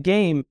inside the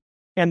game.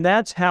 And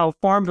that's how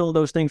Farmville and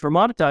those things were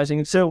monetizing.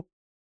 And so,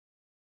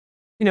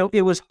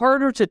 it was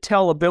harder to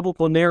tell a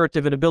biblical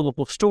narrative and a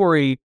biblical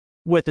story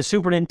with a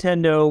Super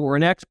Nintendo or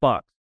an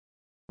Xbox.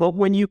 But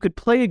when you could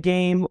play a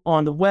game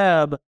on the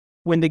web,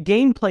 when the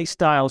gameplay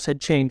styles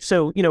had changed,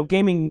 so,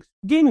 gaming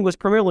was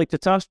primarily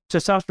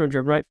testosterone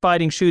driven, right?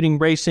 Fighting, shooting,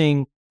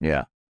 racing,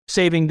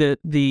 saving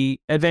the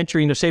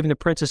adventure, saving the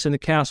princess in the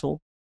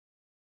castle.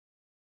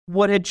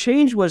 What had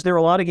changed was there were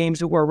a lot of games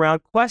that were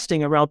around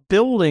questing, around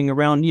building,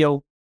 around,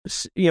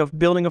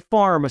 building a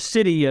farm, a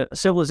city, a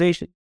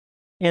civilization.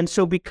 And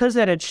so because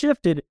that had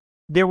shifted,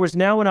 there was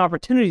now an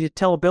opportunity to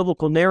tell a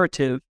biblical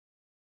narrative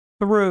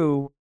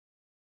through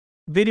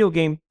video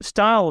game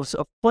styles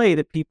of play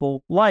that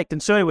people liked.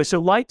 And so anyway,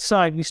 so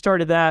Lightside, we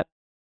started that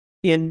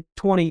in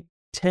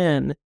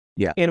 2010.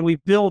 Yeah. And we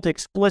built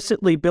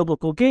explicitly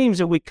biblical games,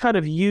 and we kind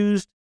of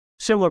used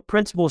similar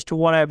principles to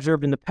what I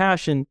observed in The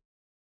Passion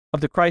of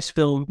the Christ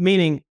film,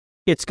 meaning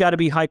it's got to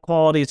be high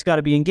quality, it's got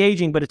to be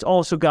engaging, but it's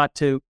also got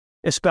to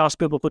espouse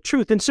biblical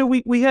truth. And so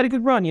we had a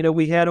good run.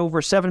 We had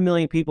over 7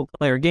 million people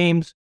play our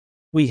games.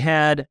 We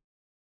had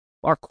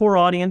our core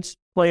audience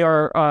play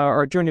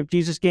our Journey of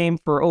Jesus game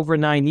for over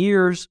 9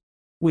 years.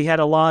 We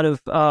had a lot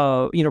of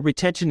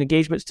retention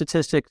engagement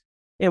statistics.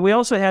 And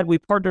we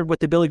partnered with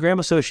the Billy Graham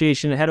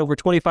Association and had over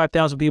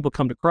 25,000 people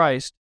come to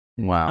Christ.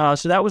 Wow.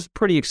 So that was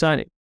pretty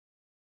exciting.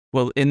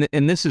 Well, and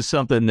this is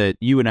something that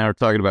you and I were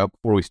talking about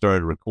before we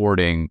started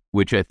recording,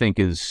 which I think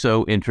is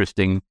so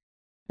interesting.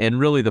 And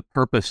really the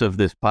purpose of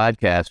this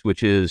podcast,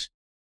 which is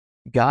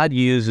God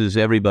uses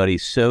everybody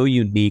so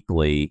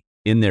uniquely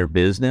in their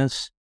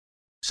business.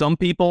 Some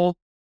people,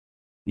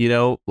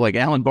 like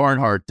Alan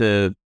Barnhart,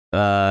 to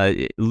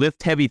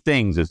lift heavy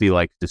things, as he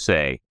likes to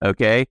say,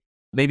 okay?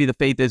 Maybe the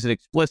faith isn't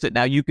explicit.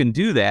 Now, you can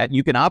do that.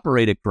 You can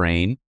operate a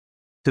crane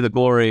to the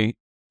glory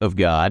of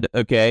God,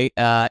 okay?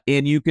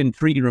 And you can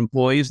treat your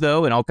employees,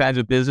 though, in all kinds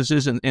of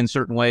businesses in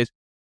certain ways.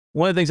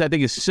 One of the things I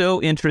think is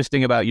so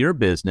interesting about your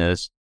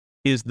business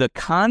is the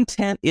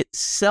content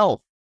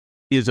itself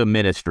is a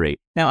ministry.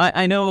 Now,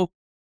 I know,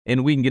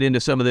 and we can get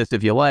into some of this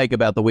if you like,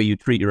 about the way you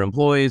treat your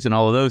employees and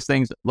all of those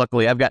things.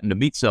 Luckily, I've gotten to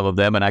meet some of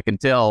them, and I can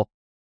tell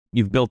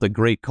you've built a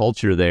great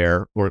culture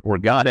there, or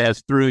God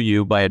has through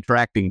you by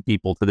attracting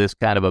people to this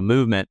kind of a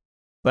movement.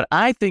 But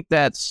I think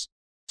that's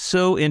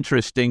so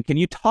interesting. Can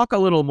you talk a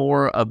little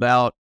more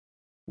about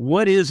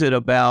what is it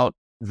about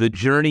the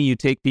journey you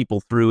take people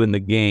through in the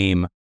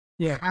game?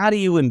 Yeah. How do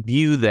you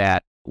imbue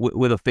that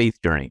with a faith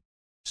journey?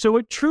 So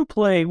at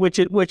TruePlay,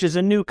 which is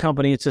a new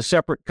company, it's a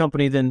separate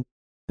company than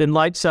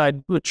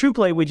Lightside. With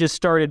TruePlay, we just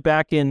started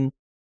back in,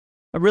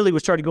 we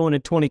started going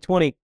in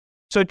 2020.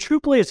 So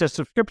TruePlay is a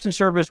subscription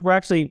service. We're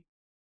actually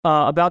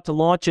about to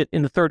launch it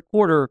in the third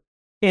quarter,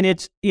 and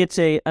it's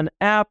an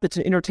app that's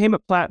an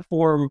entertainment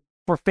platform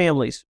for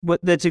families, but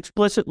that's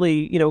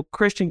explicitly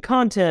Christian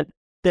content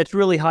that's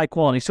really high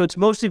quality. So it's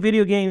mostly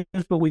video games,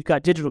 but we've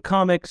got digital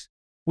comics,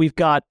 we've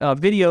got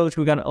videos,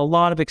 we've got a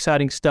lot of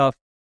exciting stuff,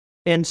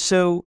 and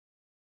so.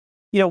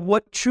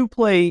 What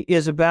TruePlay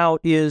is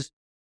about is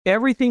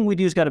everything we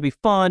do has got to be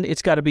fun.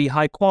 It's got to be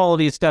high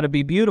quality. It's got to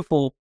be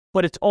beautiful,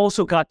 but it's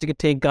also got to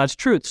contain God's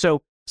truth.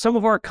 So some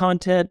of our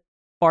content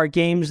are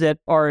games that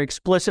are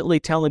explicitly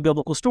telling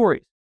biblical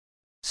stories.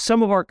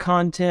 Some of our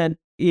content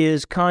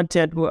is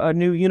a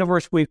new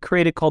universe we've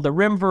created called the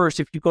Rimverse.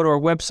 If you go to our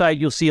website,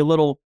 you'll see a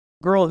little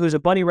girl who's a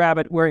bunny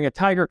rabbit wearing a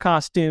tiger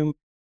costume,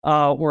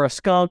 or a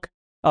skunk,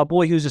 a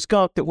boy who's a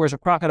skunk that wears a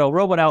crocodile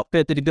robot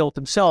outfit that he built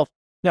himself.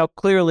 Now,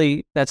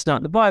 clearly, that's not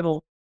in the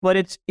Bible, but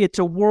it's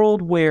a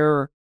world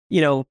where,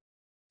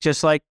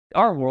 just like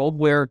our world,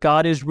 where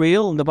God is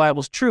real and the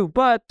Bible's true,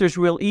 but there's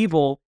real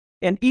evil,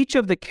 and each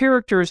of the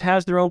characters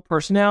has their own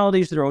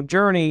personalities, their own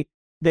journey,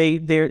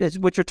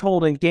 which are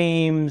told in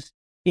games,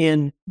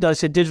 in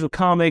digital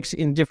comics,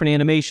 in different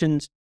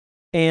animations,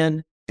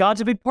 and God's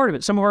a big part of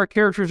it. Some of our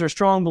characters are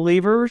strong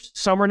believers.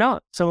 Some are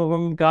not. Some of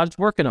them God's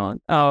working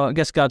on. I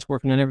guess God's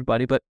working on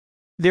everybody, but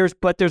there's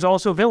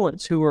also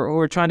villains who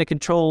are trying to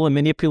control and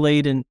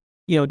manipulate and,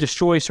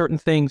 destroy certain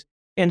things.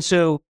 And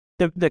so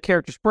the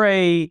characters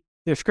pray,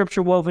 there's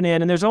scripture woven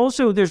in, and there's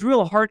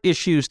real heart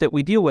issues that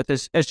we deal with.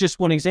 As just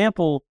one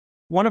example,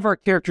 one of our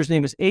characters'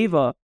 name is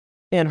Ava,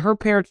 and her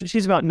parents,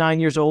 she's about 9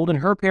 years old, and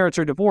her parents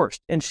are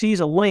divorced, and she's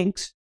a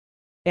lynx.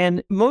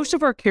 And most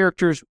of our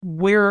characters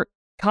wear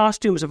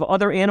costumes of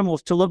other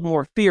animals to look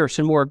more fierce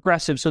and more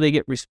aggressive so they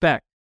get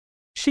respect.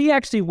 She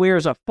actually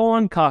wears a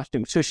fawn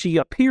costume, so she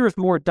appears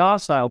more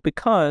docile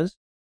because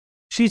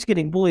she's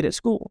getting bullied at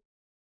school.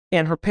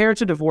 And her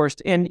parents are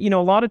divorced. And, a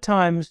lot of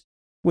times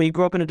when you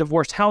grow up in a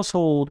divorced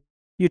household,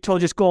 you're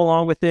told just go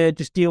along with it,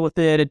 just deal with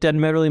it. It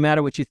doesn't really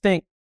matter what you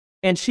think.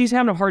 And she's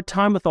having a hard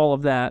time with all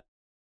of that.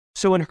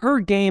 So in her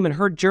game and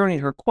her journey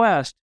and her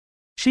quest,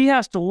 she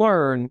has to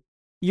learn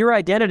your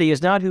identity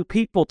is not who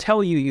people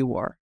tell you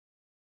are.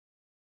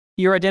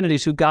 Your identity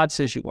is who God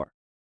says you are.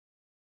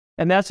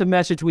 And that's a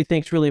message we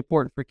think is really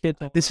important for kids.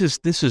 This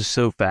is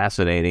so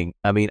fascinating.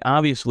 I mean,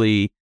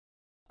 obviously,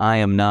 I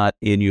am not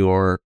in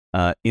your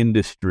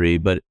industry,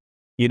 but,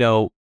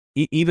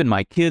 even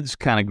my kids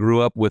kind of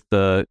grew up with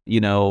the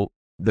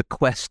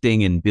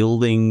questing and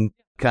building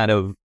kind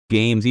of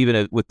games,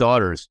 even with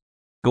daughters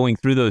going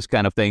through those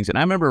kind of things. And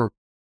I remember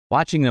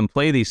watching them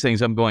play these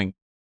things. I'm going,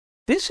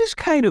 this is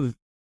kind of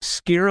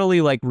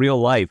scarily like real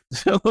life.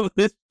 So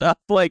this stuff,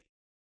 like,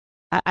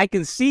 I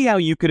can see how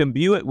you could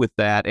imbue it with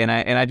that. And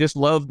I just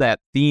love that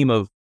theme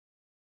of,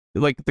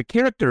 like, the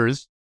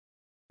characters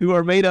who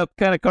are made up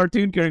kind of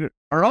cartoon characters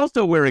are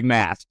also wearing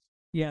masks.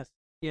 Yes.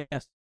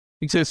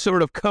 To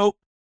sort of cope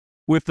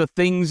with the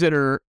things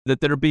that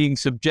they're being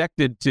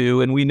subjected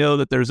to. And we know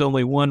that there's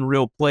only one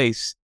real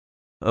place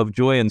of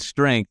joy and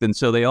strength. And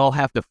so they all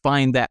have to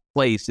find that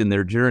place in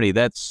their journey.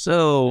 That's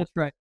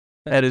right.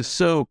 That is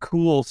so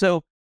cool.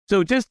 So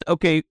just,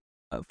 okay,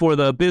 for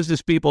the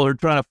business people who are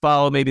trying to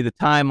follow maybe the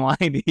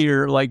timeline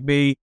here, like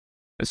me.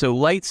 So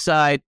Light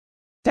Side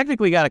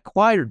technically got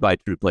acquired by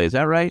TruePlay. Is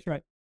that right? That's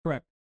right.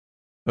 Correct.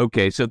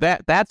 Okay. So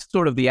that's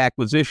sort of the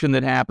acquisition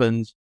that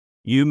happens.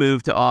 You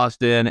move to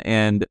Austin,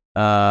 and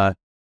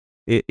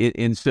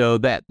and so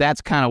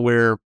that's kind of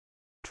where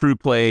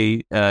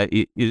TruePlay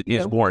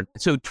is born.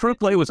 So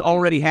TruePlay was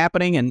already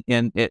happening,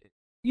 and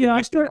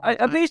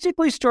I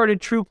basically started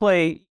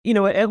TruePlay.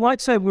 At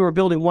Lightside, we were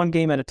building one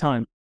game at a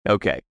time.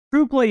 Okay.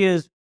 TruePlay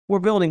is we're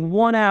building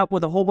one app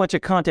with a whole bunch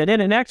of content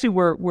in it, and actually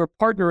we're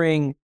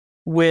partnering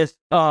with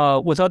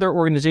other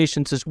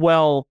organizations as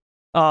well,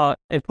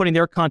 and putting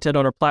their content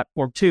on our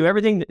platform too.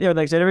 Everything, like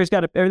I said,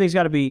 everything's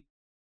got to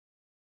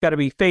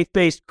be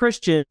faith-based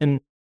Christian,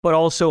 but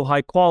also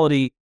high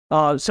quality.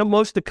 So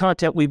most of the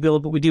content we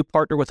build, but we do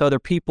partner with other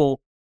people.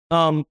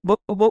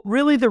 But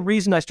really the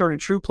reason I started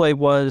TruePlay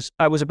was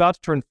I was about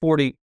to turn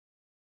 40.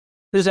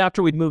 This is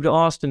after we'd moved to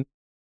Austin.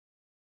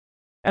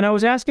 And I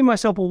was asking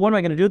myself, well, what am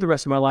I going to do the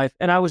rest of my life?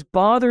 And I was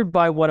bothered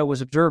by what I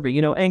was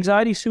observing.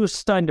 Anxiety,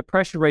 suicide, and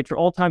depression rates are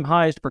all-time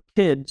highs for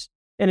kids.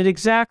 And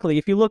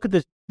if you look at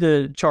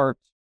the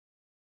charts,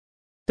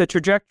 the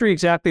trajectory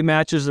exactly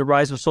matches the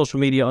rise of social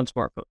media on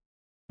smartphones.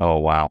 Oh,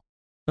 wow.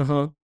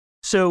 Uh-huh.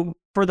 So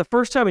for the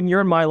first time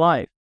in my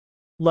life,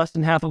 less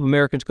than half of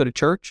Americans go to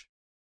church.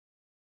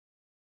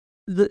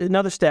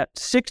 Another stat,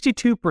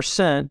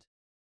 62%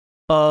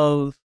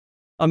 of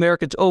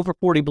Americans over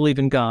 40 believe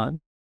in God,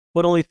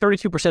 but only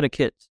 32% of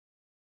kids.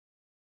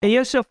 And you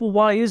ask yourself, well,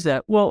 why is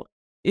that? Well,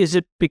 is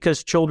it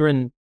because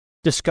children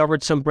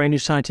discovered some brand new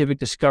scientific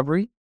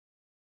discovery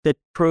that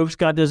proves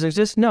God doesn't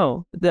exist?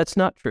 No, that's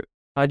not true.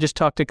 I just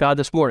talked to God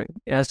this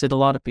morning, as did a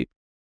lot of people.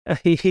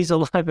 He's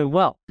alive and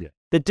well. Yeah.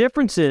 The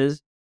difference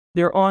is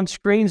they're on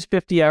screens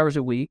 50 hours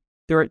a week.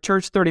 They're at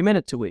church 30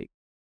 minutes a week.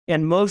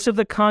 And most of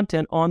the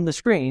content on the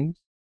screens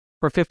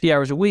for 50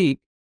 hours a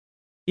week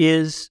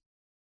is,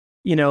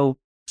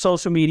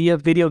 social media,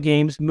 video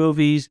games,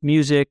 movies,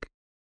 music,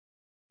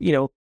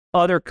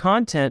 other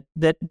content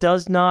that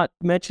does not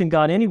mention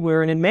God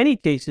anywhere, and in many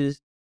cases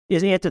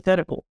is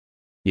antithetical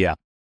to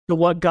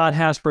what God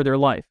has for their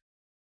life.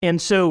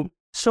 And so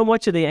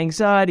much of the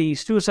anxiety,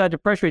 suicide,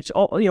 depression rates,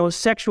 all,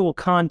 sexual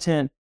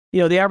content,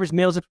 the average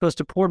male is supposed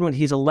to porn when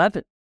he's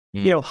 11,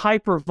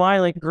 hyper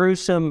violent,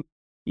 gruesome,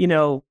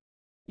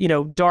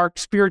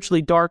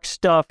 spiritually dark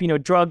stuff,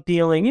 drug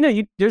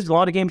dealing, there's a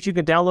lot of games you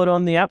can download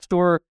on the App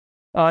Store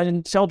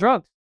and sell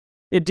drugs.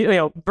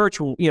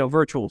 Virtual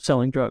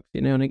selling drugs,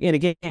 in a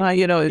game.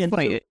 It's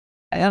funny.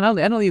 I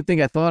don't even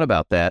think I thought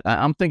about that.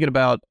 I'm thinking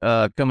about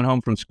coming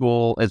home from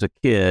school as a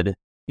kid,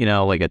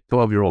 like a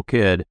 12-year-old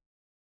kid,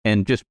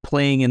 and just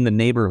playing in the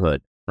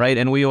neighborhood, right?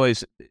 And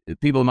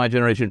people in my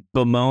generation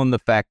bemoan the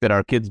fact that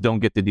our kids don't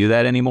get to do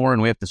that anymore,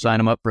 and we have to sign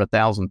them up for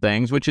 1,000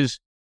 things, which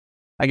is,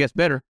 I guess,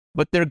 better.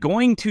 But they're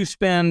going to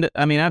spend,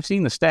 I've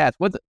seen the stats.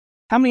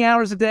 How many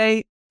hours a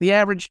day the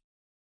average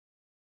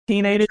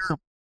teenager?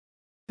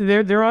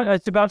 They're on,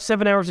 it's about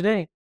 7 hours a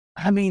day.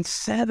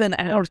 7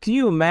 hours. Can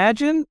you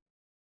imagine?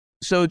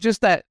 So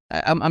just that,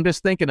 I'm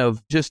just thinking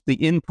of just the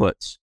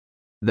inputs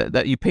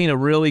that you paint a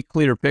really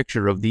clear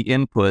picture of the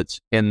inputs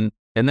and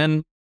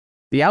then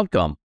the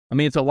outcome. I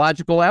mean, it's a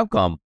logical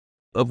outcome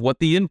of what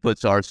the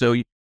inputs are. So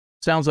it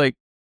sounds like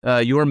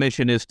your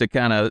mission is to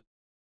kind of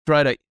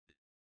try to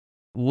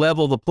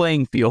level the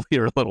playing field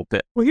here a little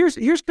bit. Well,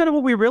 here's kind of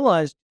what we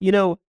realized.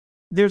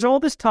 There's all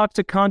this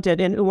toxic content,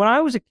 and when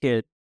I was a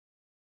kid,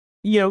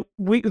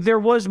 there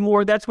was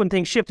more. That's when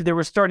things shifted. There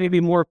was starting to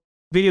be more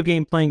video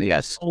game playing.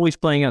 Yes, always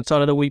playing outside.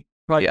 Although we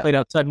probably played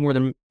outside more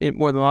than a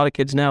lot of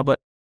kids now. But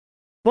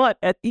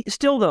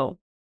still though,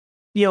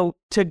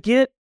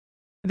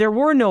 there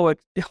were no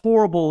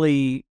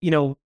horribly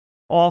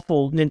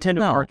awful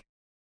Nintendo arcades.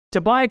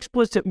 To buy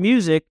explicit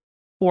music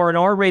or an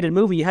R-rated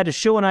movie, you had to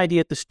show an ID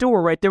at the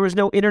store, right? There was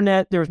no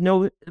internet, there was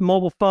no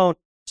mobile phone.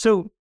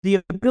 So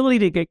the ability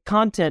to get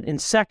content in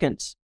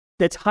seconds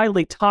that's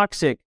highly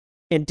toxic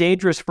and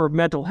dangerous for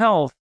mental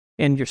health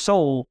and your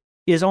soul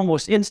is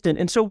almost instant.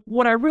 And so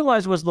what I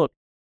realized was, look,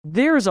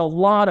 there's a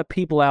lot of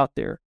people out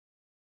there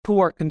who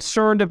are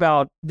concerned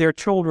about their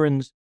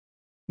children's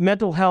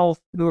mental health,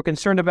 who are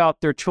concerned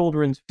about their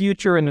children's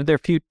future and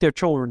their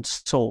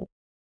children's soul.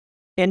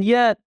 And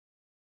yet,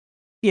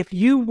 if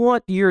you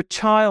want your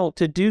child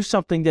to do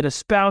something that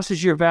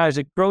espouses your values,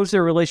 that grows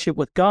their relationship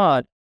with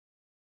God,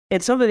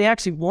 and something they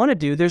actually want to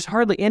do, there's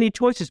hardly any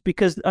choices,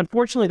 because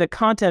unfortunately the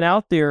content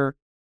out there,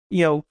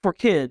 for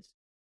kids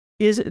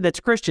that's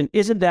Christian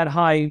isn't that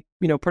high,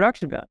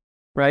 production value,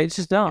 right? It's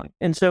just not.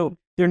 And so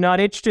they're not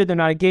interested, they're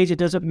not engaged. It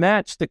doesn't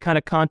match the kind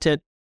of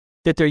content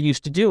that they're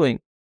used to doing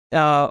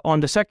on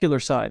the secular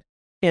side.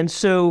 And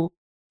so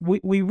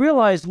we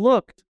realized,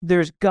 look,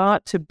 there's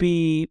got to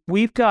be,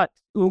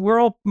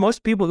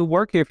 most people who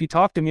work here, if you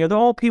talk to them, they're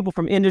all people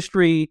from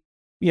industry,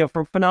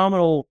 from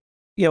phenomenal,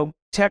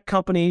 tech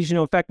companies.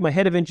 In fact, my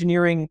head of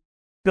engineering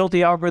built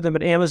the algorithm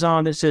at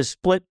Amazon that says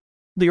split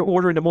your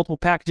order into multiple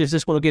packages.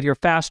 This one will get here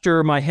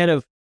faster. My head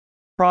of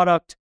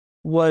product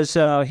was,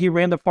 he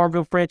ran the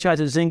Farmville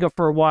franchise at Zynga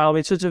for a while. I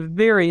mean, so it's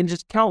and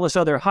just countless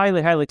other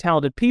highly, highly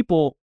talented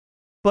people,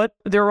 but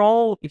they're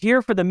all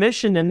here for the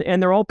mission,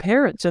 and they're all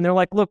parents. And they're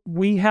like, look,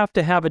 we have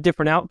to have a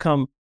different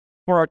outcome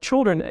for our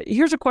children.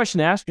 Here's a question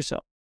to ask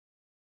yourself.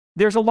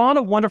 There's a lot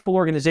of wonderful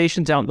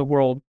organizations out in the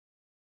world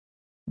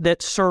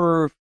that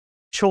serve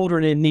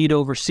children in need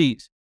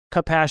overseas.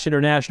 Compassion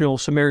International,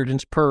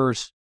 Samaritan's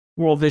Purse,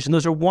 World Vision.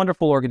 Those are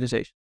wonderful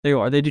organizations. They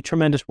are. They do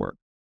tremendous work.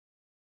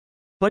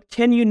 But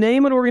can you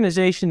name an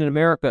organization in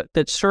America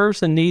that serves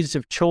the needs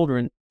of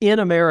children in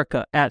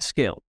America at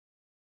scale?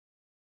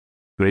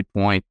 Great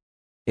point.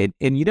 And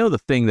the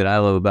thing that I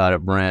love about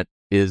it, Brent,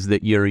 is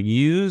that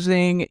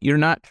you're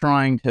not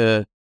trying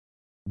to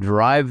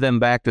drive them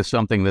back to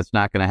something that's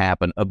not going to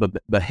happen, a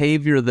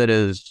behavior that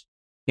is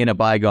in a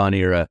bygone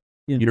era.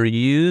 Yeah. You're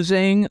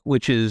using,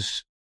 which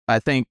is, I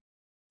think,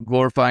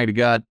 glorifying to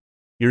God,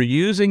 you're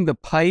using the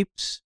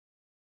pipes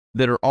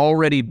that are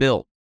already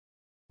built,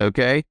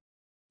 okay?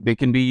 They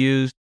can be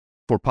used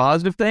for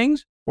positive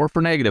things or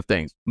for negative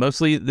things.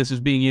 Mostly this is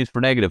being used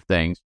for negative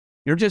things.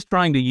 You're just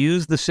trying to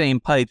use the same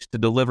pipes to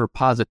deliver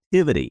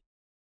positivity,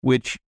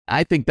 which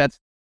I think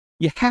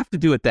you have to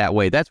do it that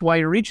way. That's why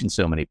you're reaching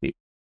so many people.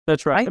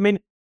 That's right. I mean,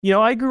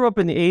 I grew up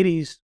in the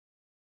 80s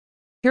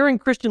hearing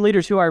Christian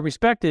leaders who I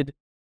respected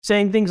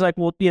saying things like,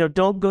 well,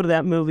 don't go to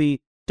that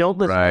movie, don't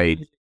listen to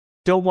music,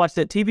 don't watch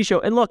that TV show.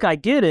 And look, I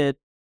get it,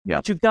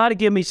 but you've got to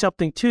give me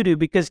something to do,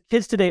 because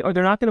kids today,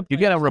 they're not going to... You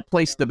got to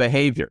replace the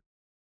behavior.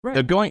 Right.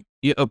 They're going,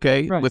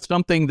 with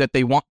something that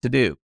they want to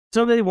do.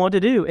 Something they want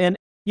to do. And,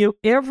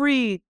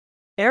 every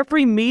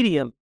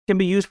medium can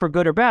be used for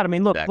good or bad. I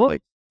mean, look,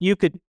 you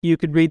could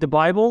read the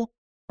Bible,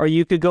 or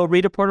you could go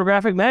read a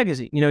pornographic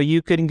magazine.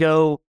 You can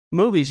go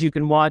movies, you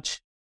can watch,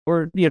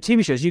 or,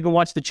 TV shows. You can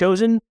watch The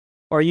Chosen,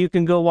 or you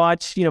can go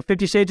watch,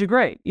 50 Shades of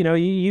Grey.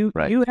 You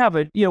have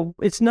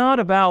it's not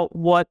about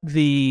what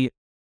the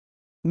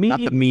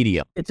medium. Not the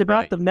medium. It's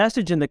about the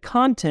message and the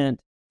content.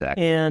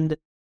 Exactly. And,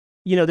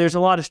 there's a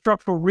lot of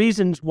structural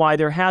reasons why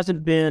there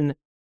hasn't been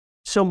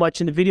so much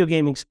in the video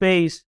gaming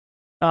space,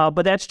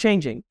 but that's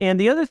changing. And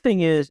the other thing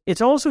is, it's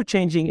also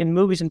changing in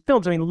movies and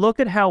films. I mean, look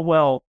at how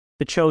well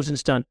The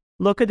Chosen's done.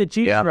 Look at the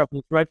Jesus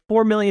Revolution, right?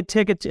 4 million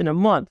tickets in a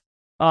month.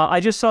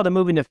 I just saw the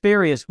movie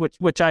Nefarious,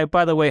 which I,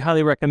 by the way,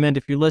 highly recommend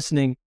if you're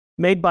listening,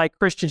 made by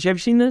Christians. Have you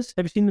seen this?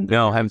 Have you seen it?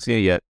 No, I haven't seen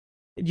it yet.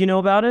 Do you know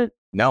about it?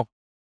 No.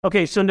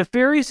 Okay, so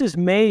Nefarious is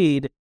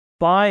made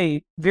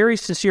by very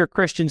sincere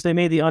Christians. They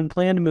made the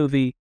Unplanned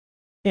movie,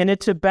 and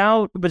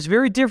but it's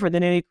very different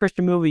than any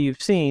Christian movie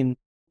you've seen.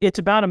 It's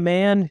about a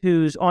man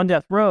who's on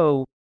death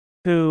row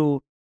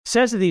who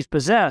says that he's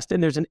possessed,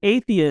 and there's an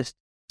atheist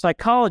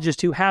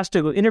psychologist who has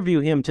to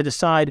interview him to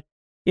decide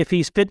if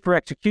he's fit for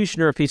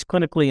execution or if he's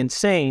clinically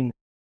insane.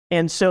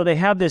 And so they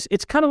have this,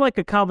 it's kind of like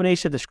a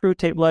combination of the Screw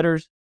Tape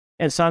Letters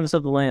and Silence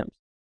of the Lambs.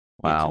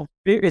 Wow.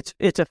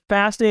 It's a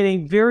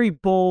fascinating, very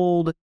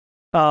bold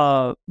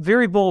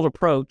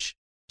approach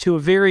to a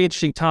very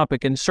interesting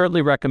topic, and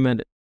certainly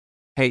recommend it.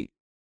 Hey,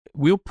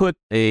 we'll put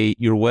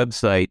your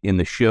website in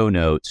the show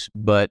notes,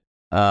 but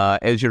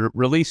as you're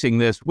releasing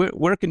this,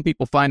 where can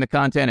people find the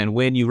content, and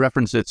when you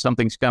reference that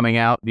something's coming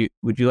out,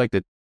 would you like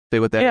to Say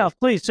what that is.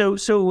 Please. So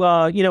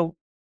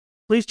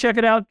please check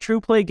it out.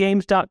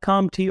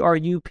 TruePlayGames.com,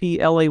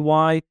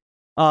 TRUPLAY.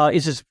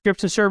 Is a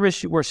subscription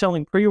service. We're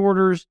selling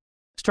pre-orders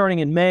starting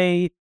in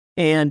May,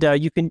 and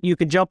you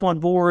can jump on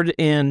board,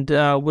 and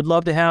would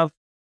love to have.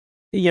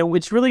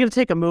 It's really going to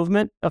take a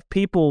movement of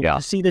people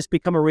to see this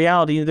become a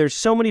reality. There's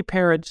so many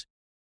parents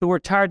who are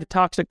tired of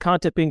toxic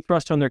content being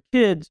thrust on their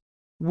kids.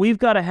 We've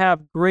got to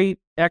have great,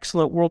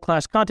 excellent,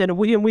 world-class content, and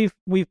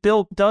we've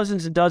built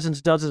dozens and dozens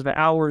and dozens of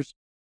hours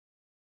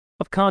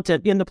of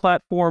content in the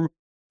platform.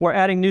 We're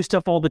adding new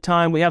stuff all the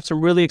time. We have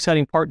some really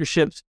exciting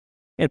partnerships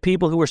and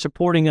people who are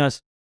supporting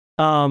us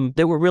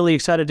that we're really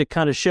excited to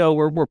kind of show.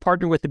 We're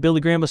partnering with the Billy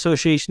Graham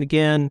Association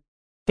again.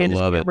 Candace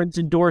Cameron's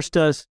endorsed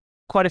us.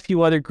 Quite a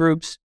few other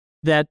groups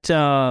that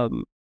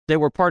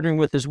we're partnering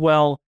with as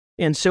well.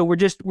 And so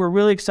we're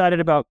really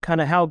excited about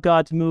kind of how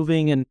God's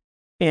moving,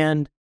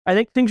 and I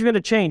think things are going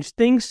to change.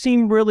 Things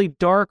seem really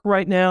dark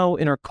right now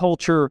in our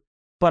culture,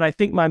 but I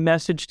think my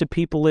message to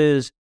people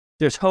is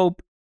there's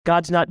hope.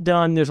 God's not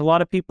done. There's a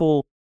lot of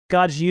people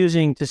God's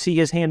using to see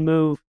his hand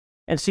move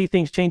and see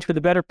things change for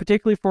the better,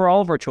 particularly for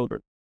all of our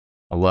children.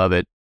 I love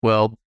it.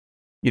 Well,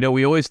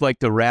 we always like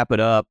to wrap it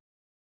up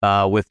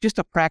with just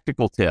a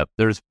practical tip.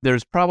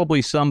 There's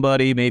probably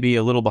somebody maybe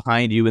a little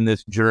behind you in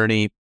this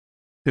journey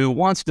who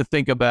wants to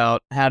think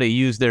about how to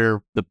use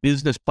the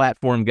business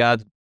platform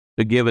God's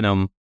given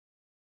them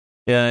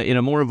in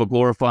a more of a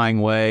glorifying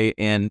way,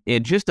 and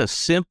in just a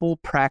simple,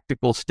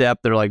 practical step.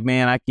 They're like,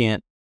 man, I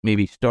can't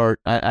maybe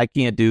start. I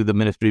can't do the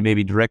ministry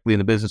maybe directly in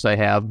the business I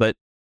have, but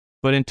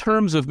in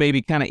terms of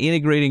maybe kind of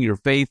integrating your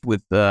faith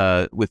with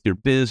your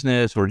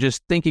business, or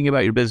just thinking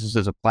about your business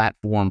as a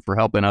platform for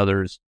helping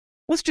others,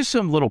 what's just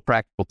some little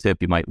practical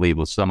tip you might leave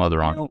with some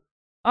other entrepreneur?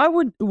 I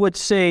would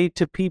say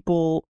to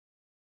people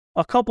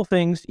a couple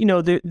things.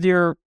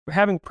 They're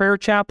having prayer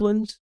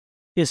chaplains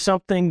is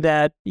something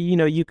that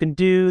you can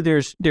do.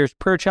 There's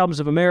Prayer Chaplains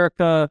of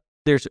America.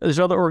 There's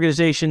other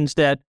organizations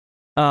that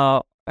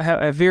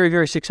have very,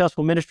 very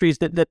successful ministries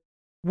that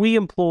we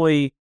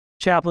employ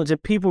chaplains,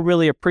 and people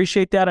really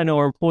appreciate that. I know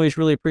our employees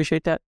really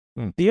appreciate that.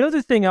 The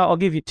other thing I'll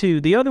give you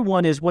two. The other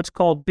one is what's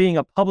called being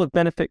a public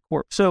benefit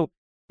corp. So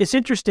it's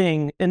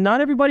interesting, and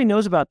not everybody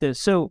knows about this.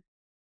 So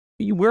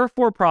we're a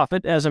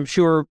for-profit, as I'm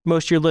sure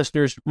most of your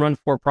listeners run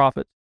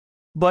for-profits.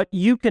 But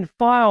you can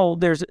file,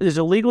 there's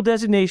a legal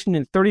designation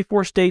in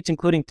 34 states,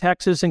 including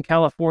Texas and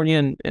California,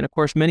 and of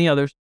course many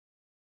others,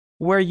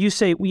 where you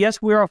say,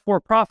 yes, we are a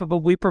for-profit, but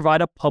we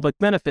provide a public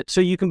benefit. So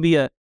you can be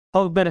a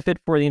public benefit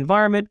for the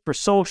environment, for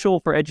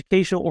social, for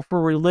educational, or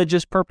for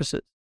religious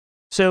purposes.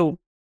 So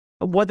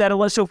what that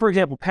allows, so for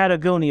example,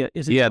 Patagonia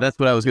is... Yeah, that's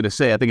what I was going to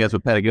say. I think that's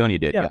what Patagonia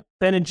did. Yeah.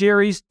 Ben &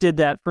 Jerry's did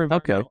that for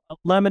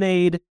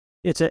Lemonade.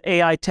 It's an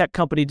AI tech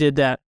company did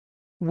that.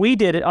 We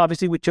did it.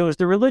 Obviously, we chose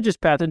the religious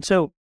path. And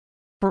so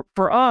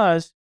for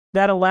us,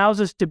 that allows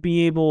us to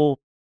be able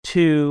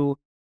to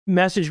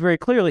message very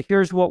clearly,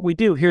 here's what we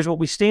do, here's what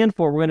we stand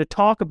for. We're going to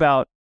talk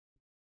about,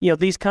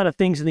 these kind of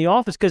things in the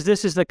office because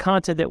this is the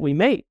content that we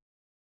make,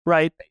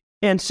 right?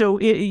 And so,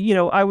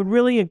 I would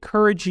really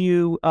encourage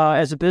you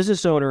as a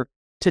business owner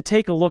to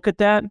take a look at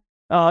that.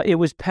 It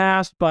was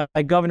passed by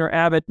Governor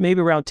Abbott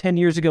maybe around 10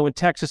 years ago in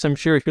Texas. I'm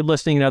sure if you're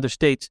listening in other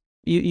states,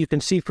 you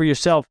can see for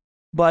yourself.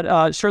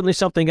 But certainly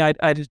something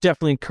I'd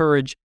definitely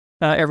encourage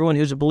everyone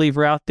who's a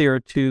believer out there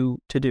to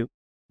do.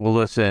 Well,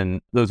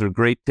 listen, those are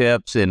great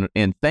tips, and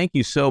thank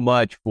you so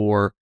much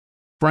for,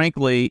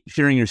 frankly,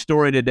 sharing your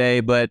story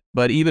today, but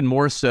even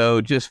more so,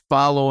 just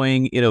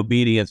following in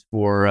obedience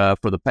for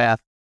the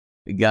path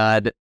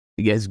God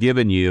has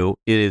given you.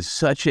 It is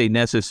such a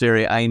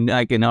necessary.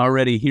 I can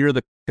already hear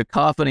the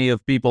cacophony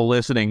of people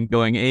listening,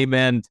 going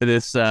amen to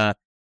this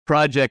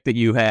project that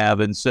you have,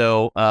 and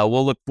so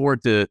we'll look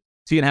forward to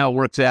seeing how it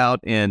works out,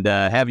 and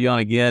have you on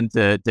again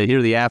to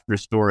hear the after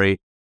story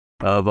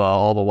of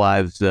all the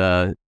lives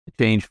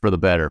changed for the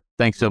better.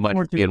 Thanks so much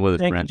for being with us,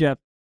 Brent. Thank you, Jeff.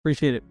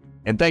 Appreciate it.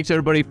 And thanks,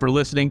 everybody, for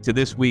listening to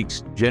this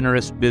week's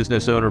Generous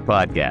Business Owner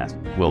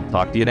Podcast. We'll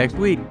talk to you next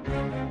week.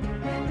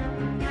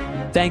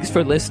 Thanks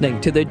for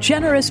listening to the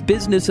Generous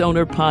Business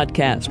Owner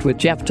Podcast with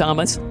Jeff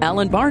Thomas,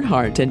 Alan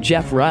Barnhart, and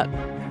Jeff Rutt.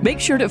 Make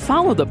sure to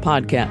follow the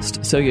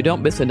podcast so you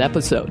don't miss an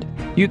episode.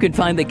 You can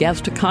find the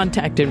guest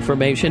contact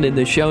information in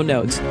the show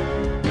notes.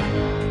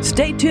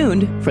 Stay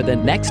tuned for the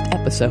next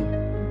episode.